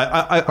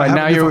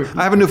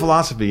have a new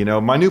philosophy,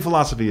 My new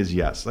philosophy is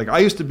yes. Like, I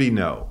used to be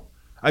no.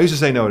 I used to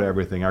say no to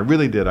everything. I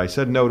really did. I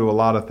said no to a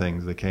lot of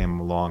things that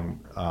came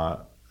along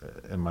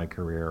in my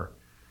career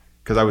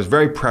because I was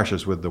very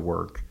precious with the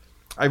work.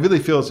 I really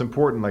feel it's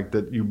important, like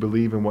that you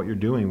believe in what you're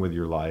doing with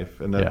your life,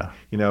 and that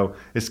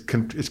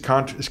it's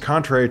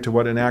contrary to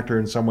what an actor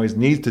in some ways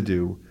needs to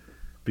do,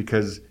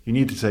 because you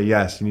need to say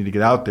yes, you need to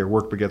get out there,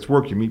 work begets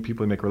work. You meet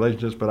people, you make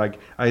relationships. But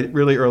I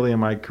really early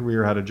in my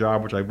career had a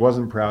job which I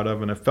wasn't proud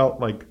of, and it felt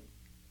like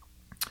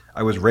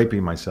I was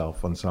raping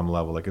myself on some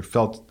level. Like, it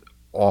felt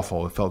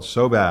awful. It felt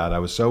so bad. I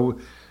was so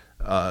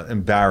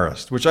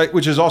embarrassed, which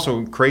is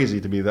also crazy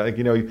to me. That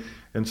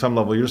in some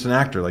level, you're just an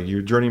actor. Like,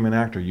 you're a journeyman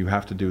actor. You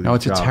have to do these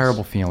jobs. No, it's a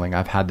terrible feeling.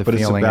 I've had the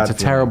feeling. It's a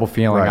terrible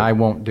feeling. Right. I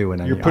won't do it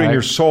anymore. You're putting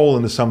your soul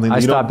into something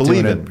that you don't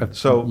believe in.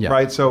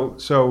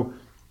 So,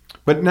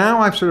 but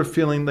now I'm sort of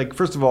feeling like,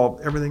 first of all,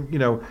 everything,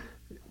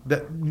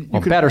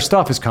 better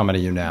stuff is coming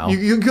to you now.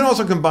 You can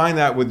also combine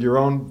that with your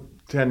own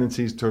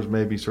tendencies towards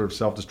maybe sort of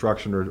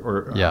self-destruction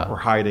or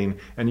hiding,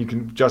 and you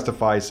can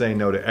justify saying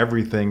no to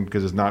everything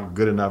because it's not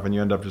good enough, and you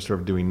end up just sort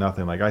of doing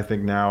nothing. Like, I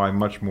think now I'm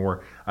much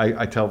more,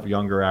 I tell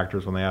younger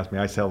actors when they ask me,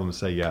 I tell them to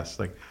say yes.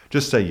 Like,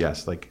 just say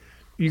yes. Like,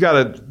 you got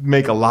to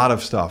make a lot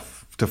of stuff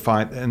to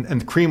find, and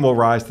the cream will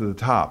rise to the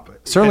top.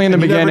 Certainly in the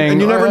beginning.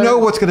 You never know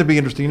what's going to be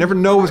interesting. You never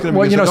know what's going to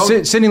be interesting.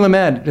 Well, Sidney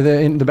Lumet,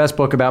 in the best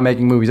book about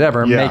making movies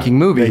ever, Making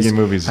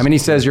Movies. I mean, he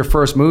says your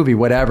first movie,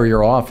 whatever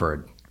you're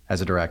offered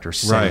as a director,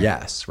 say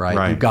yes,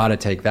 right? You got to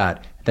take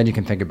that. then you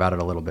can think about it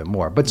a little bit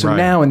more. But so Right.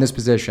 now in this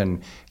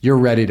position, you're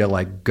ready to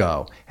like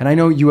go. And I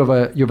know you have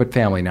a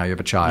family now, you have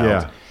a child.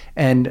 Yeah.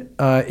 And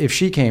if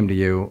she came to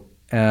you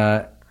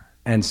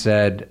and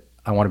said,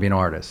 I want to be an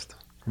artist,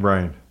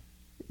 Right.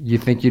 you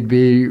think you'd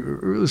be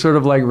sort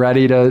of like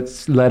ready to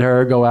let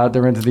her go out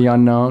there into the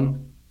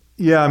unknown?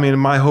 Yeah, I mean,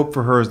 my hope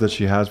for her is that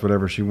she has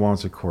whatever she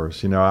wants, of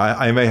course. You know,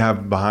 I may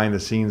have behind the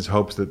scenes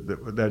hopes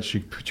that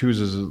she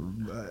chooses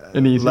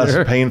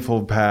less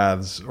painful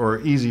paths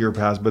or easier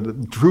paths.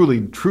 But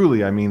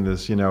truly, I mean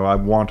this. You know, I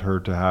want her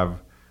to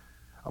have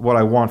what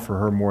I want for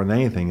her more than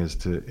anything is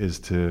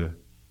to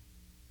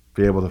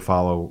be able to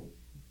follow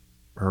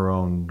her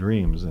own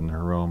dreams and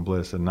her own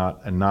bliss, and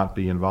not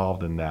be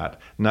involved in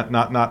that,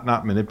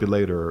 not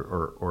manipulate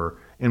or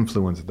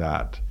influence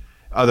that.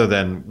 Other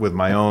than with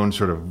my own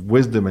sort of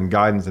wisdom and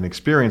guidance and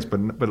experience, but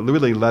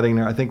really letting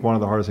her. I think one of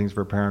the hardest things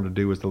for a parent to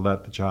do is to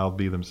let the child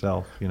be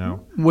themselves. You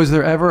know. Was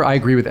there ever? I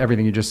agree with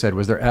everything you just said.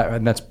 Was there?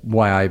 And that's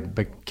why I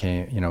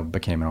became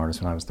an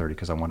artist when I was 30,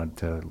 because I wanted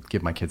to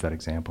give my kids that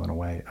example in a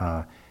way,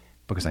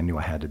 because I knew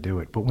I had to do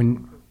it. But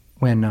when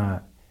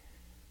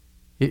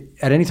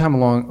at any time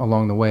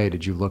along the way,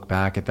 did you look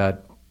back at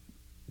that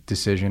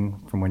decision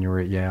from when you were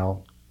at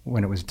Yale?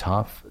 When it was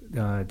tough,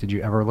 did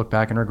you ever look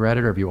back and regret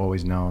it, or have you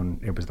always known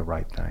it was the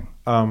right thing?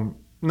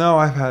 No,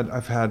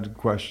 I've had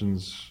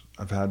questions,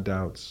 I've had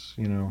doubts.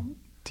 You know.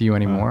 Do you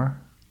anymore?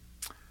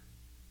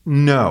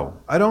 No,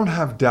 I don't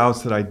have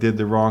doubts that I did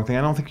the wrong thing.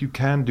 I don't think you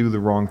can do the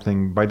wrong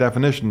thing by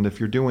definition. If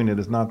you're doing it,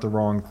 it's not the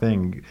wrong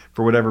thing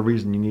for whatever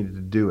reason you needed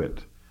to do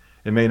it.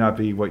 It may not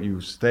be what you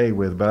stay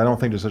with, but I don't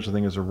think there's such a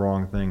thing as a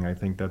wrong thing. I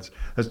think that's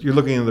you're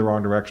looking in the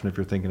wrong direction if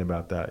you're thinking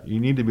about that. You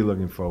need to be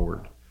looking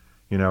forward.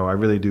 You know, I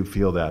really do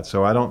feel that.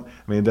 So I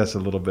mean, that's a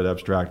little bit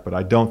abstract, but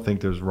I don't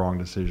think there's wrong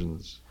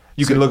decisions.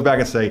 You can look back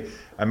and say,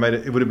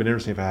 it would have been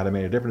interesting if I had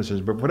made a different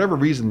decision, but for whatever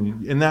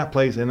reason, in that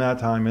place, in that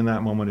time, in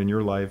that moment in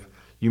your life,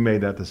 you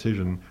made that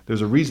decision.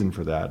 There's a reason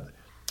for that.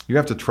 You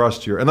have to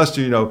trust unless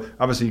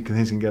obviously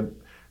things can get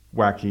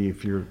wacky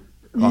if you're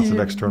lots of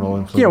external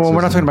influences. Yeah, well,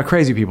 we're not talking about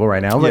crazy people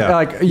right now. Yeah.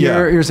 Like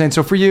you're saying,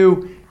 so for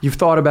you, you've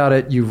thought about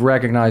it, you've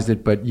recognized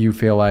it, but you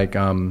feel like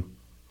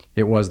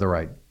it was the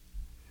right.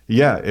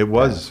 Yeah, it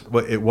was.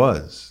 Well, it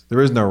was. There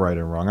is no right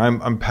and wrong.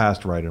 I'm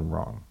past right and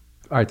wrong.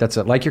 All right, that's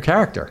it. Like your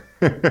character.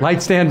 Like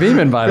Stan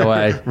Beeman, by the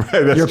way.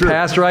 Right, you're true.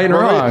 past right and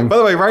wrong. By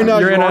the way, right now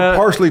you're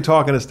partially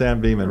talking to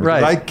Stan Beeman.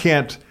 Right. I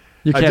can't.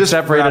 You can't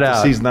separate it out.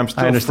 The season. I'm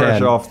still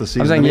fresh off the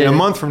season. Saying, a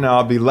month from now,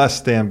 I'll be less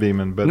Stan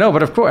Beeman. But no,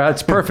 but of course,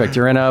 that's perfect.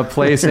 You're in a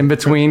place in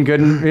between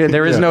good and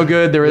there is no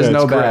good, there is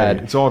no bad.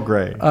 Gray. It's all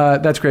gray.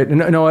 That's great.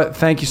 Noah,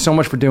 thank you so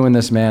much for doing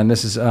this, man.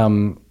 This is,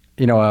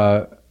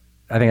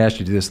 I think I asked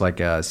you to do this like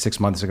 6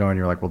 months ago, and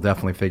you're like, we'll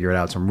definitely figure it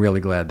out. So I'm really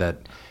glad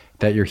that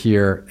you're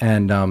here,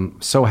 and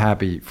so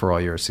happy for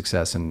all your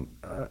success in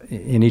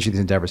each of these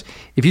endeavors.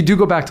 If you do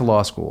go back to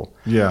law school,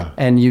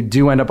 and you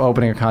do end up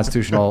opening a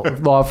constitutional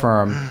law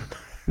firm,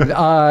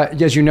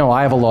 as you know,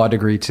 I have a law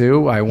degree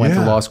too. I went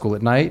to law school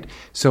at night.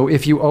 So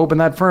if you open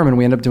that firm and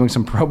we end up doing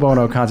some pro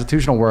bono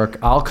constitutional work,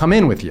 I'll come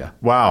in with you.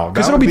 Wow.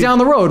 Because it'll be down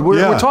the road.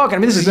 We're talking. I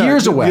mean, this is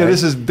years away. Yeah,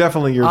 this is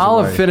definitely years away.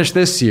 I'll have finished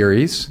this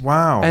series.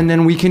 Wow. And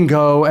then we can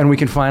go and we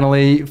can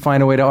finally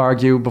find a way to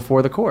argue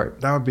before the court.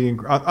 That would be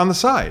on the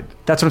side.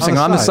 That's what I'm saying.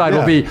 On the side.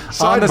 We'll be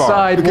Sidebar. on the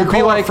side. We'll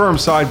call our firm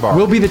Sidebar.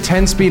 We'll be the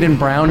 10-speed and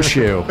brown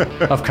shoe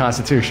of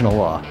constitutional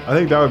law. I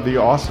think that would be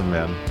awesome,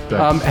 man.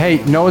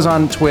 Hey, Noah's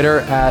on Twitter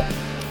at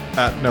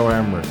Noah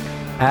Emmerich.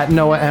 At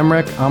Noah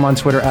Emmerich. I'm on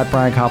Twitter at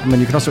Brian Koppelman.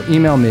 You can also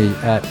email me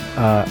at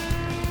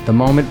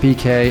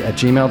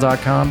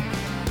themomentbk@gmail.com.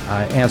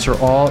 I answer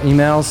all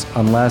emails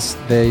unless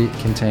they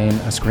contain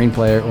a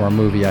screenplay or a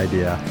movie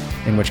idea,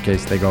 in which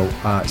case they go,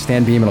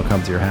 Stan Beeman will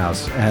come to your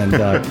house and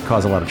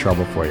cause a lot of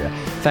trouble for you.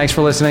 Thanks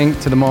for listening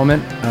to The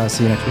Moment.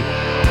 See you next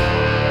week.